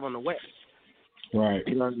issue we have on the West. Right.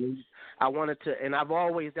 You know what I mean? I wanted to, and I've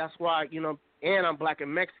always, that's why, and I'm black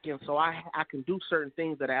and Mexican, so I can do certain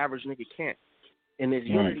things that an average nigga can't. And this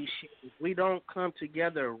unity shit, if we don't come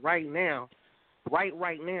together right now,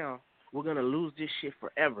 we're going to lose this shit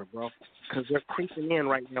forever, bro. Because they're creeping in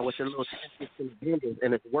right now with their little tactics and agendas,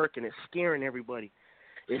 and it's working. It's scaring everybody.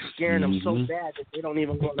 It's scaring them so bad that they don't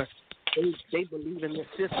even want to. They believe in this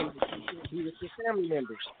system that you can't be with your family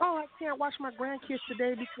members. Oh, I can't watch my grandkids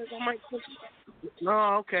today because I might push.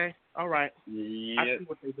 No, okay, all right. Yep.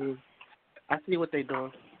 I see what they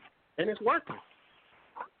do. And it's working.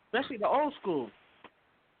 Especially the old school.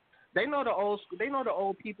 They know the old school. They know the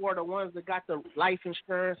old people are the ones that got the life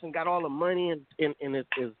insurance and got all the money, and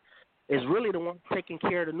is really the ones taking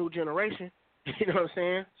care of the new generation. You know what I'm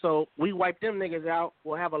saying? So we wipe them niggas out.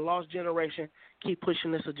 We'll have a lost generation. Keep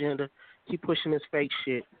pushing this agenda. Keep pushing this fake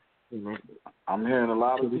shit. I'm hearing a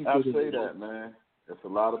lot of people say that, man. There's a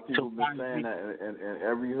lot of people been saying that in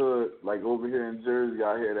every hood, like over here in Jersey.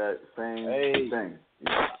 I hear that same thing.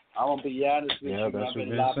 I'm gonna be honest with you. I've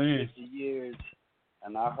been alive for 50 years,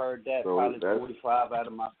 and I heard that probably 45 out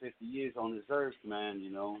of my 50 years on this earth, man.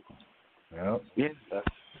 Yep. Yeah.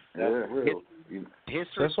 That's real.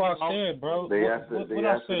 That's what I said, bro. They asked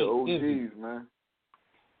the OGs, man.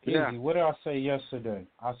 Yeah. What did I say yesterday?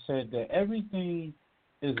 I said that everything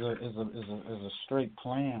is a straight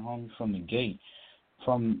plan, homie, from the gate,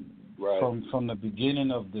 from the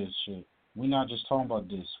beginning of this shit. We're not just talking about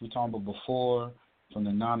this. We're talking about before, from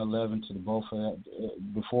the 9/11 to the both of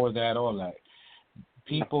that, before that, all that.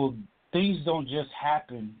 People, things don't just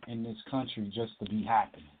happen in this country just to be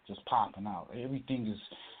happening, just popping out. Everything is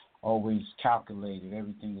always calculated.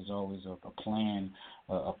 Everything is always a plan,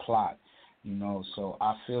 a plot. You know, so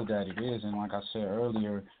I feel that it is, and like I said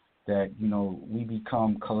earlier, that, you know, we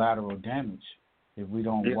become collateral damage if we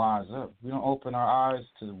don't wise up. We don't open our eyes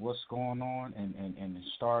to what's going on and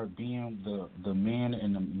start being the men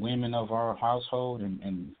and the women of our household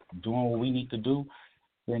and doing what we need to do,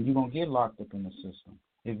 then you're going to get locked up in the system.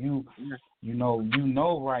 If you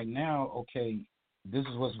know right now, okay, this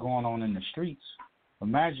is what's going on in the streets.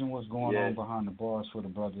 Imagine what's going on behind the bars for the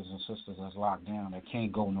brothers and sisters that's locked down. They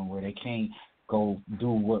can't go nowhere. They can't go do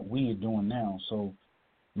what we are doing now. So,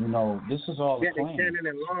 you know, this is all a plan. They're standing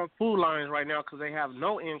in long food lines right now because they have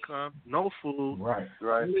no income, no food. Right.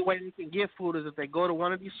 The only way they can get food is if they go to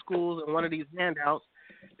one of these schools and one of these handouts.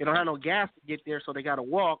 They don't have no gas to get there, so they got to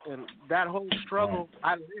walk. And that whole struggle,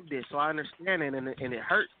 I lived it, so I understand it, and it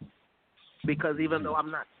hurts. Because even though I'm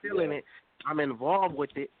not feeling it, I'm involved with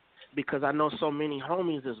it because I know so many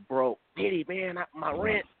homies is broke. Diddy, man, my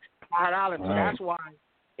rent, $5. So that's why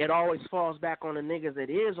it always falls back on the niggas that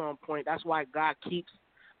is on point. That's why God keeps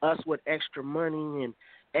us with extra money and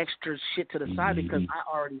extra shit to the side because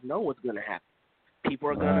I already know what's going to happen. People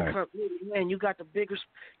are going to come, man, you got the bigger,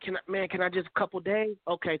 can I just a couple days?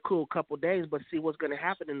 Okay, cool, couple days. But see, what's going to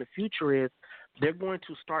happen in the future is they're going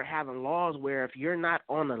to start having laws where if you're not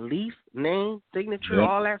on a lease, name, signature,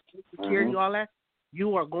 all that, security, all that,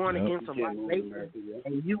 you are going against a violation,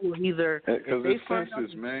 and you will either... Because it's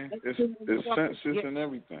census, man. It's census and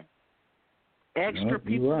everything. Extra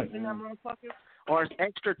people in that motherfucker, or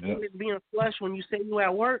extra tenants being flushed when you say you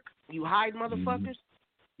at work, you hide motherfuckers,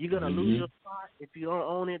 you're going to lose your spot. If you don't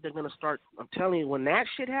own it, they're going to start... I'm telling you, when that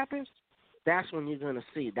shit happens, that's when you're going to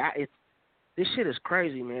see. This shit is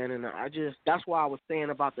crazy, man, and that's why I was saying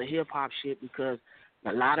about the hip-hop shit, because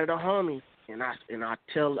a lot of the homies, and I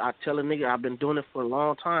tell a nigga, I've been doing it for a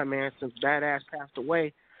long time, man, since Badass passed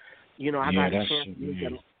away. You know, I got a chance to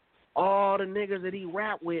look at all the niggas that he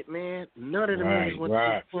rap with, man. None of the niggas went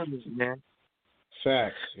to the homies, man.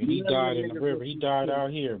 Facts. And he died in the river. He died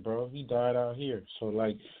out here, bro. He died out here. So,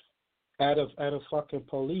 like, at a fucking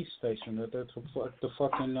police station, at the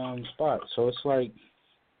fucking spot. So it's like,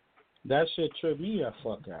 that shit tripped me the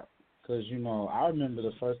fuck out. Because, you know, I remember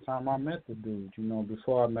the first time I met the dude, you know,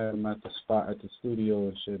 before I met him at the spot, at the studio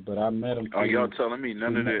and shit. But I met him. Oh, y'all telling me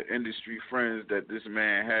none of the industry friends that this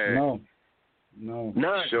man had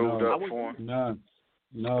showed up for him?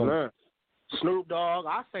 None. Snoop Dogg,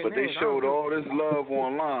 I say but they showed all this love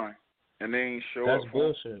online, and they ain't show up. That's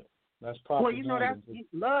bullshit. That's propaganda. Well, you know,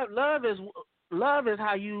 that's love is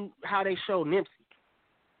how they show Nipsey.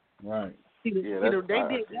 Right. They did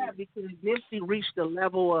that because Nipsey reached the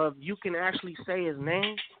level of you can actually say his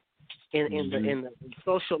name in the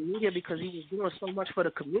social media because he was doing so much for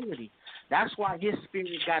the community. That's why his spirit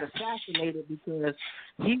got assassinated, because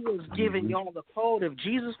he was giving y'all the code. If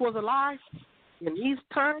Jesus was alive in these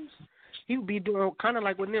times, he would be doing kind of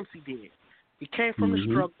like what Nipsey did. He came from the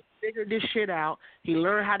struggle, figured this shit out. He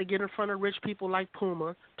learned how to get in front of rich people like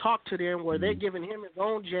Puma, talk to them where they're giving him his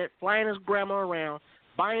own jet, flying his grandma around,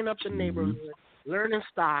 buying up the neighborhood, learning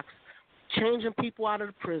stocks, changing people out of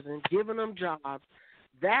the prison, giving them jobs.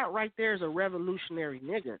 That right there is a revolutionary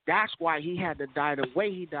nigga. That's why he had to die the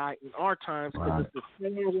way he died in our times, because it's the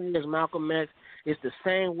same way as Malcolm X. It's the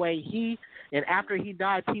same way and after he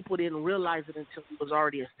died, people didn't realize it until he was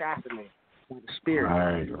already assassinated by the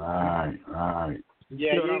spirit. Right.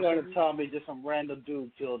 Yeah, you're going to tell me just some random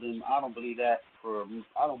dude killed him. I don't believe that.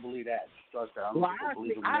 I don't believe that.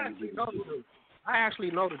 I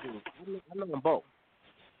actually know the dude. I know them both.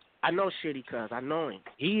 I know Shitty Cuz. I know him.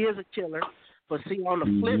 He is a killer. But see, on the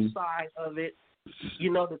flip side of it,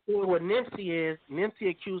 you know, the thing with Nipsey is, Nipsey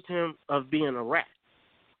accused him of being a rat.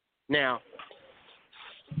 Now,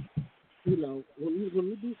 you know, when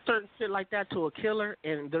you do certain shit like that to a killer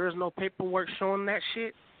and there is no paperwork showing that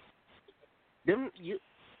shit,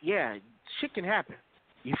 shit can happen.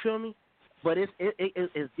 You feel me? But it's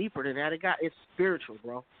deeper than that. It's spiritual,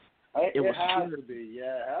 bro. It has to be.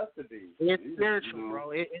 Yeah, it has to be. It's spiritual,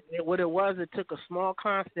 bro. What it was, it took a small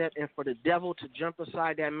concept and for the devil to jump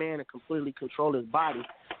inside that man and completely control his body,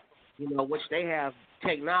 you know, which they have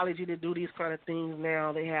technology to do these kind of things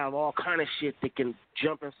now. They have all kind of shit that can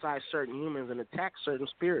jump inside certain humans and attack certain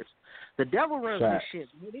spirits. The devil runs this shit.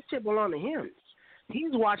 This shit belongs to him.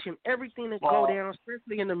 He's watching everything that go down,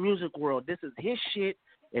 especially in the music world. This is his shit.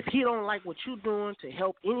 If he don't like what you're doing to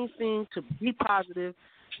help anything to be positive,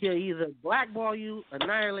 he'll either blackball you,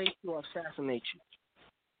 annihilate you, or assassinate you.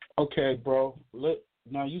 Okay, bro.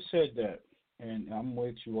 Now, you said that, and I'm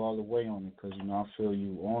with you all the way on it because, I feel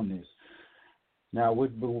you on this. Now,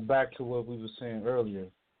 we're back to what we were saying earlier.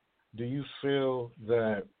 Do you feel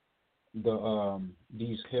that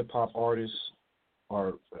these hip-hop artists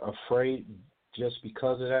are afraid just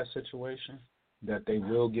because of that situation, that they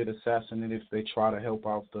will get assassinated if they try to help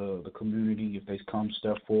out the community, if they come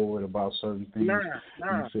step forward about certain things? Nah,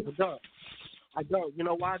 I don't. You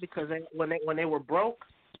know why? Because when they were broke,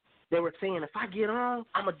 they were saying, if I get on,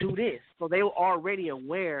 I'm going to do this. So they were already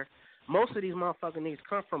aware. Most of these motherfucking niggas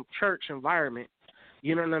come from church environment.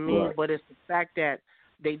 You know what I mean? Right. But it's the fact that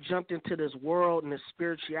they jumped into this world and the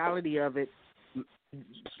spirituality of it,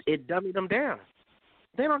 it dummied them down.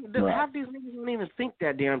 They don't half these niggas don't even think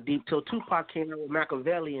that damn deep till Tupac came out with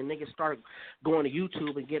Machiavelli and niggas started going to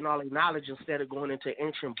YouTube and getting all their knowledge instead of going into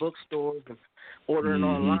ancient bookstores and ordering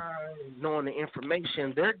online and knowing the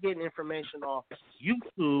information. They're getting information off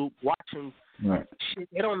YouTube, watching shit.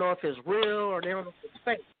 They don't know if it's real or they don't know if it's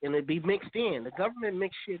fake, and it be mixed in. The government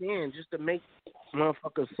mix shit in just to make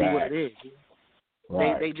motherfuckers see what it is.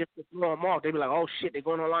 Right. They just throw them off. They be like, oh, shit, they're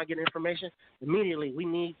going online getting information. Immediately, we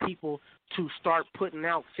need people to start putting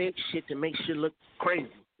out fake shit to make shit look crazy.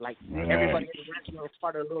 Like, everybody is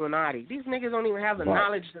part of the Illuminati. These niggas don't even have the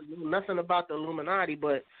knowledge to know nothing about the Illuminati,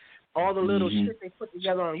 but all the little shit they put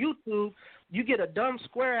together on YouTube, you get a dumb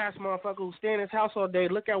square-ass motherfucker who stay in his house all day,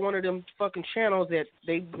 look at one of them fucking channels that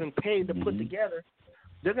they've been paid to put together.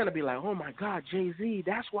 They're going to be like, oh, my God, Jay-Z,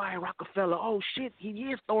 that's why Rockefeller, oh, shit, he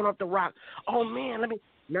is throwing up the rock. Oh, man,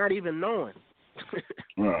 not even knowing.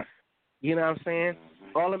 Right. You know what I'm saying?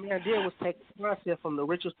 All the man did was take the concept from the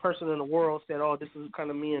richest person in the world, said, oh, this is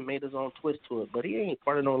kind of me, and made his own twist to it. But he ain't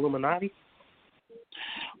part of no Illuminati.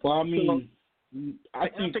 Well, I mean, I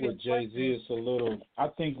think with Jay-Z it's a little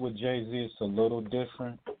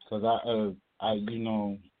different because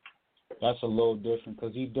that's a little different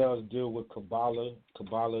because he does deal with Kabbalism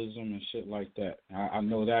and shit like that. I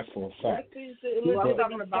know that for a fact.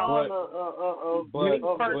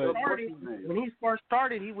 When he first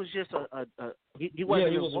started, he was just he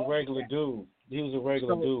was a regular dude. He was a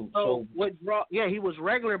regular dude. He was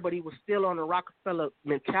regular, but he was still on the Rockefeller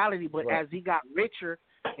mentality. But as he got richer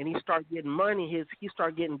and he started getting money, he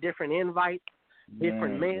started getting different invites,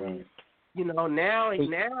 different mailings. You know, now it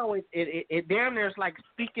damn near is like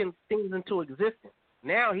speaking things into existence.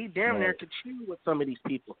 Now he damn near could chill with some of these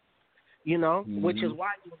people, you know, which is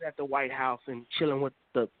why he was at the White House and chilling with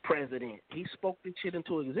the president. He spoke this shit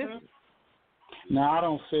into existence. Now I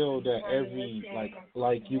don't feel that every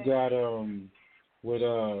like you got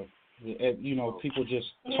people just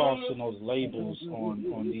tossing those labels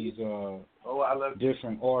on these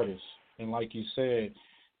different artists, and like you said.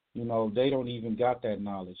 You know, they don't even got that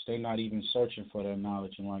knowledge. They're not even searching for that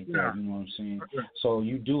knowledge and like that, you know what I'm saying? So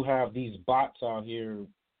you do have these bots out here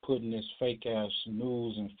putting this fake-ass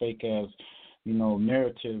news and fake-ass,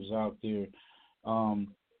 narratives out there.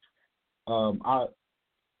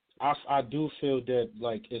 I do feel that,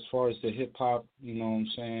 like, as far as the hip-hop, you know what I'm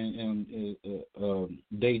saying, and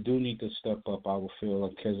they do need to step up, I would feel,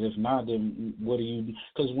 because if not, then what do you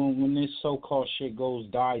 – because when this so-called shit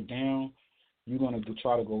die down, you're gonna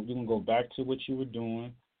go back to what you were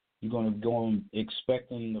doing. You're gonna go and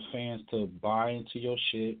expecting the fans to buy into your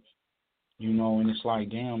shit, and it's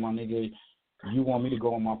like, damn, my nigga, you want me to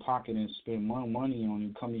go in my pocket and spend more money on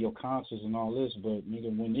you, come to your concerts and all this, but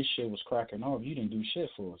nigga, when this shit was cracking off, you didn't do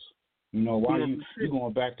shit for us. Why you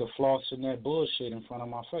going back to flossing that bullshit in front of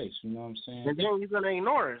my face? You know what I'm saying? And then you're going to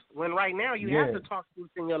ignore us. When right now you have to talk to us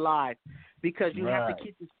in your live because you have to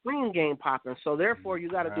keep the screen game popping. So therefore you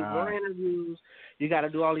got to do more interviews. You got to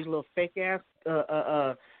do all these little fake-ass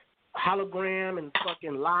hologram and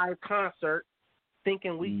fucking live concert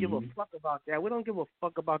thinking we give a fuck about that. We don't give a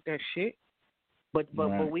fuck about that shit. But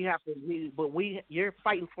we have to. You're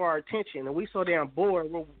fighting for our attention, and we so damn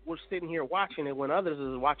bored. We're sitting here watching it when others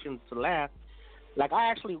is watching to laugh. Like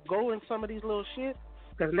I actually go in some of these little shit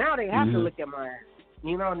because now they have to look at my ass.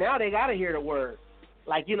 Now they gotta hear the word.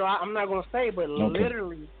 Like I'm not gonna say, but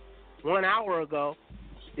literally 1 hour ago,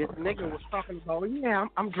 this nigga was talking about,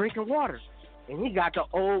 I'm drinking water, and he got the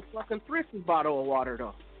old fucking thrifty bottle of water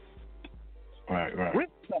though. Right.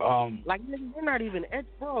 Like, nigga, you're not even,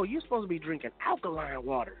 bro, you're supposed to be drinking alkaline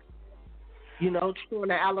water. Chewing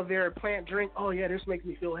the aloe vera plant drink. Oh, yeah, this makes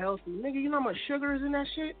me feel healthy. Nigga, you know how much sugar is in that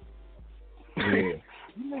shit? Yeah.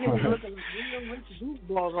 You niggas looking like real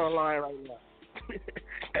goofballs online right now.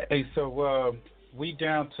 Hey, so we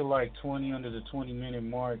down to like 20 under the 20-minute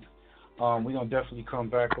mark. We're gonna definitely come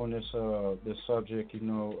back on this subject.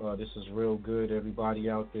 This is real good. Everybody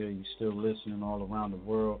out there, you still listening all around the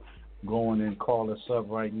world, go on and call us up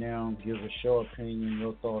right now. Give us your opinion,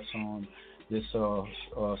 your thoughts on this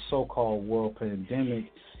so-called world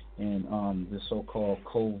pandemic and the so-called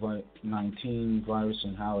COVID-19 virus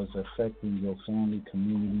and how it's affecting your family,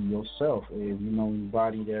 community, yourself. If you know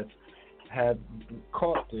anybody that had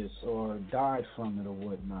caught this or died from it or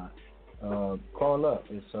whatnot, call up.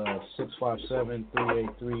 It's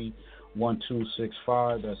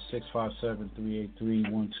 657-383-1265. That's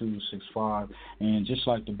 657-383-1265. And just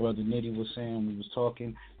like the brother Nitty was saying when we was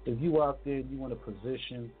talking, if you out there, you want a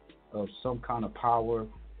position of some kind of power,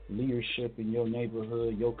 leadership in your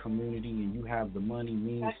neighborhood, your community, and you have the money,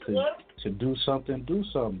 means to do something,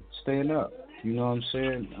 stand up. You know what I'm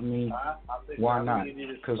saying? I mean, why not?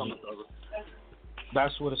 Because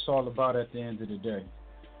that's what it's all about at the end of the day.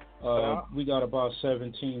 We got about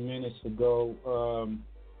 17 minutes to go.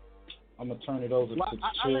 I'm gonna turn it over to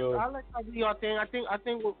Chill. I like how y'all think. I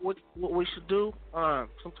think what we should do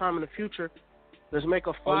sometime in the future, let's make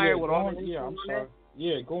a flyer with all the I'm sorry.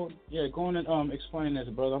 Go on and explain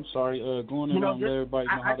that, brother. I'm sorry. Go on and let everybody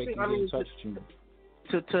know how they can get in touch with you.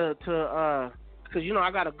 Because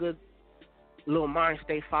I got a good little mind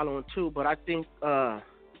state following too, but I think to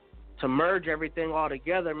merge everything all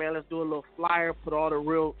together, man, let's do a little flyer, put all the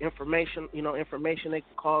real information, information they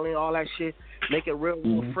can call in, all that shit, make it real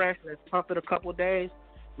fresh. Let's pump it a couple of days,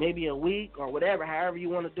 maybe a week or whatever, however you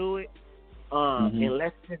want to do it. And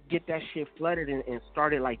let's just get that shit flooded and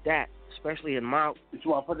start it like that, especially in my. You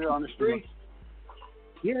want to put it on the street?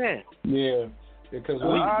 Yeah. Yeah, because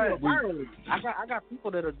I got people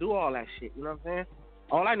that'll do all that shit. You know what I'm saying?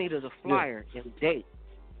 All I need is a flyer and a date.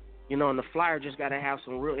 And the flyer just got to have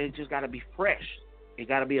some real. It just got to be fresh. It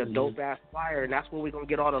got to be a dope ass flyer, and that's where we're gonna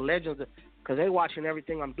get all the legends. Because they watching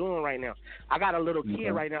everything I'm doing right now. I got a little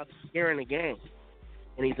kid right now here in the game.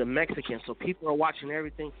 And he's a Mexican, so people are watching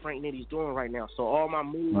everything Frank Nitty's doing right now. So all my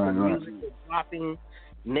moves, music is dropping,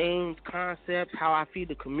 names, concepts, how I feed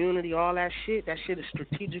the community, all that shit is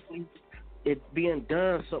strategically being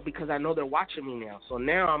done. So because I know they're watching me now. So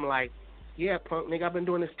now I'm like, yeah, punk nigga, I've been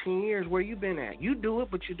doing this 10 years. Where you been at? You do it,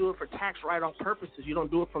 but you do it for tax write-off purposes. You don't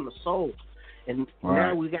do it from the soul. And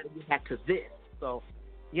now we got to get back to this. So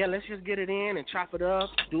yeah, let's just get it in and chop it up,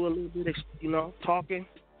 do a little bit of talking.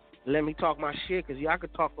 Let me talk my shit, because I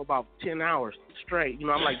could talk for about 10 hours straight.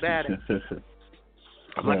 I'm like bad.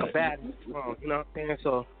 I'm like a bad, you know what I'm saying?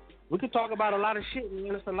 So we could talk about a lot of shit,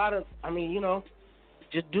 man. It's a lot of,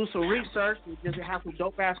 just do some research and just have some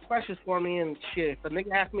dope-ass questions for me and shit. If a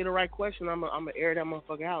nigga asks me the right question, I'm going to air that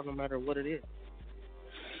motherfucker out no matter what it is.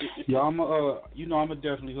 Yeah, I'm gonna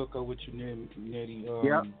definitely hook up with you, Nettie.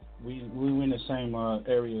 We in the same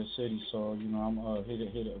area, city, so I'm hit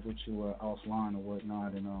it with you offline or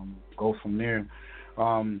whatnot, and go from there.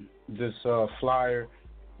 This flyer,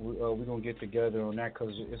 we're gonna get together on that,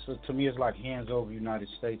 because to me it's like hands over United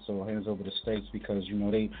States or hands over the states, because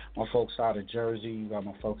my folks out of Jersey, you got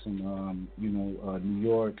my folks in New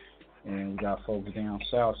York, and we got folks down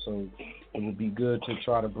south, so it would be good to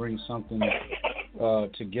try to bring something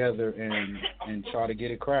together and try to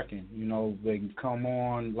get it cracking. They can come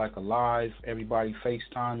on like a live, everybody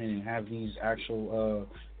FaceTiming, and have these actual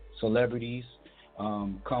celebrities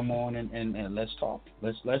come on and let's talk.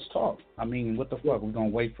 Let's talk. I mean, what the fuck? We're gonna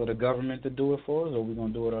wait for the government to do it for us, or we're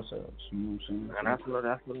gonna do it ourselves? You know what I'm saying? And that's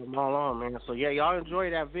what I'm all on, man. So yeah, y'all enjoy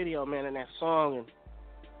that video, man, and that song, and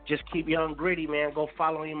just keep Young Gritty, man. Go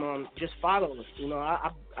follow him on. Just follow us.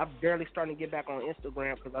 I'm barely starting to get back on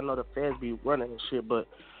Instagram because I know the feds be running and shit. But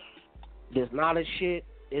this knowledge shit,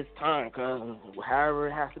 it's time. Cause however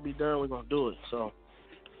it has to be done, we're gonna do it. So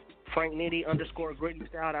Frank Nitty _Gritty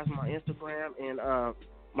style. That's my Instagram, and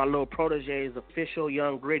my little protege is official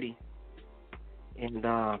Young Gritty. And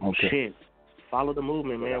shit, follow the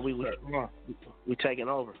movement, man. We taking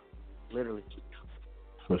over, literally.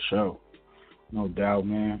 For sure. No doubt,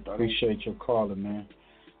 man. Appreciate your calling, man.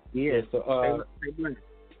 Yeah. So,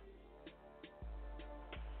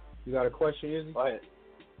 you got a question, Izzy? Go ahead.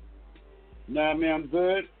 Nah, man, I'm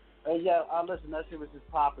good. Yeah, listen, that shit was just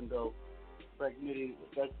popping, though. Frank Nitty,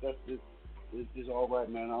 that's just all right,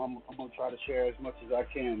 man. I'm going to try to share as much as I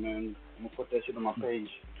can, man. I'm going to put that shit on my page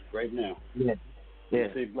right now. Yeah.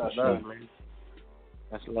 Stay blessed, man.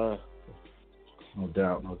 That's love. No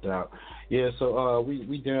doubt. Yeah, so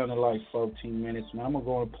we down to like 14 minutes, man. I'm gonna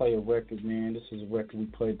go and play a record, man. This is a record we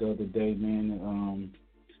played the other day, man.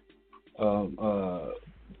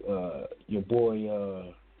 Your boy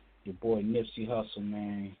Nipsey Hussle,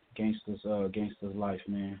 man. Gangsta's Life,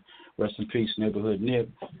 man. Rest in peace, Neighborhood Nip.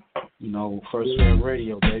 First Fam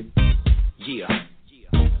Radio, baby. Yeah.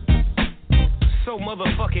 So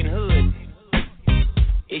motherfucking hood.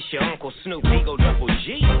 It's your Uncle Snoop, Eagle Double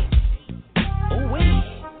G. Oh, wait.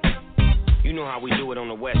 You know how we do it on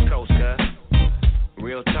the West Coast, cuz.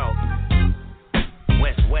 Real talk.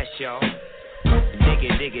 West, y'all. Dig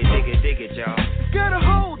it, y'all. Got a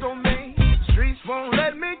hold on me. Streets won't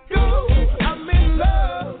let me go. I'm in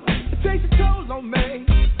love. It takes a toll on me.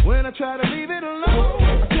 When I try to leave it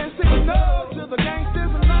alone, I can't say no to the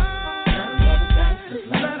gangsters of mine.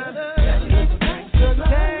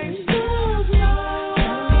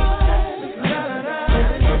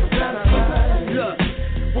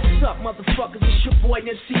 Motherfuckers, it's your boy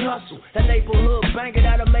Nipsey Hussle. That neighborhood banger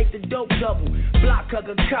that'll make the dope double. Block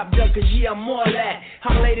hugger, cop duckers, yeah, I'm all that.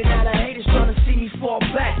 I'm laid it out of haters trying to see me fall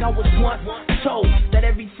back. I was once told that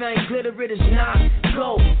everything glitter, it is not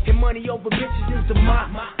gold. And money over bitches is the motto.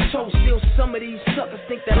 Still some of these suckers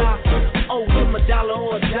think that I owe them $1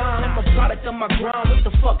 or a dime. I'm a product of my grind. What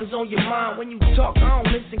the fuck is on your mind? When you talk, I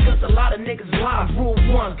don't listen cause a lot of niggas lie. Rule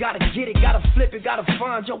 1, gotta get it, gotta flip it, gotta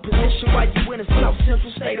find your position right you in a South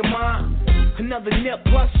Central state of mind. Another nip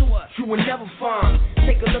bustle, you will never find.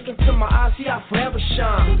 Take a look into my eyes, see I forever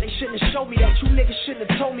shine. They shouldn't have showed me that, you niggas shouldn't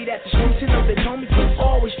have told me that. The streets and they told me was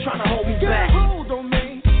always trying to hold me back. Get a hold on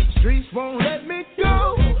me, the streets won't let me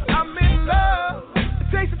go. I'm in love,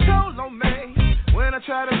 it takes a toll on me. When I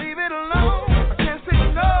try to leave it alone, I can't say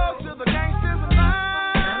no to the gangsters of mine.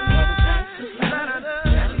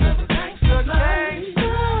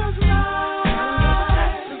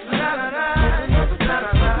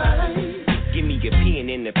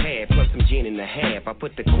 In the pad, plus some gin in the half. I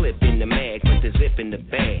put the clip in the mag, put the zip in the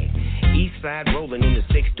bag. East side rolling in the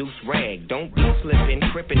 6 deuce rag. Don't be slipping,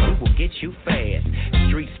 crippin', we will get you fast.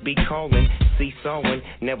 Streets be calling, seesawing,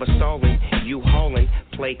 never stalling. You hauling,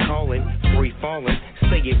 play calling, free falling.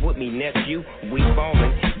 Say it with me, nephew, we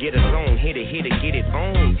ballin'. Get us on, hit it, get it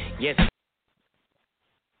on. Yes.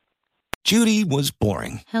 Judy was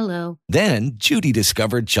boring. Hello. Then Judy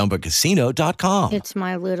discovered ChumbaCasino.com. It's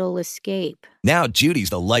my little escape. Now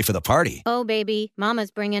Judy's the life of the party. Oh, baby, mama's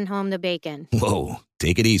bringing home the bacon. Whoa,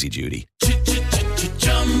 take it easy, Judy.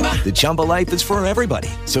 The Chumba life is for everybody.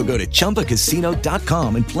 So go to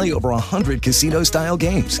ChumbaCasino.com and play over 100 casino-style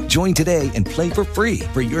games. Join today and play for free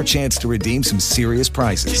for your chance to redeem some serious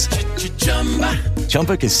prizes.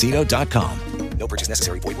 ChumbaCasino.com. No purchase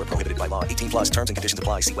necessary. Void where prohibited by law. 18 plus terms and conditions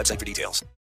apply. See website for details.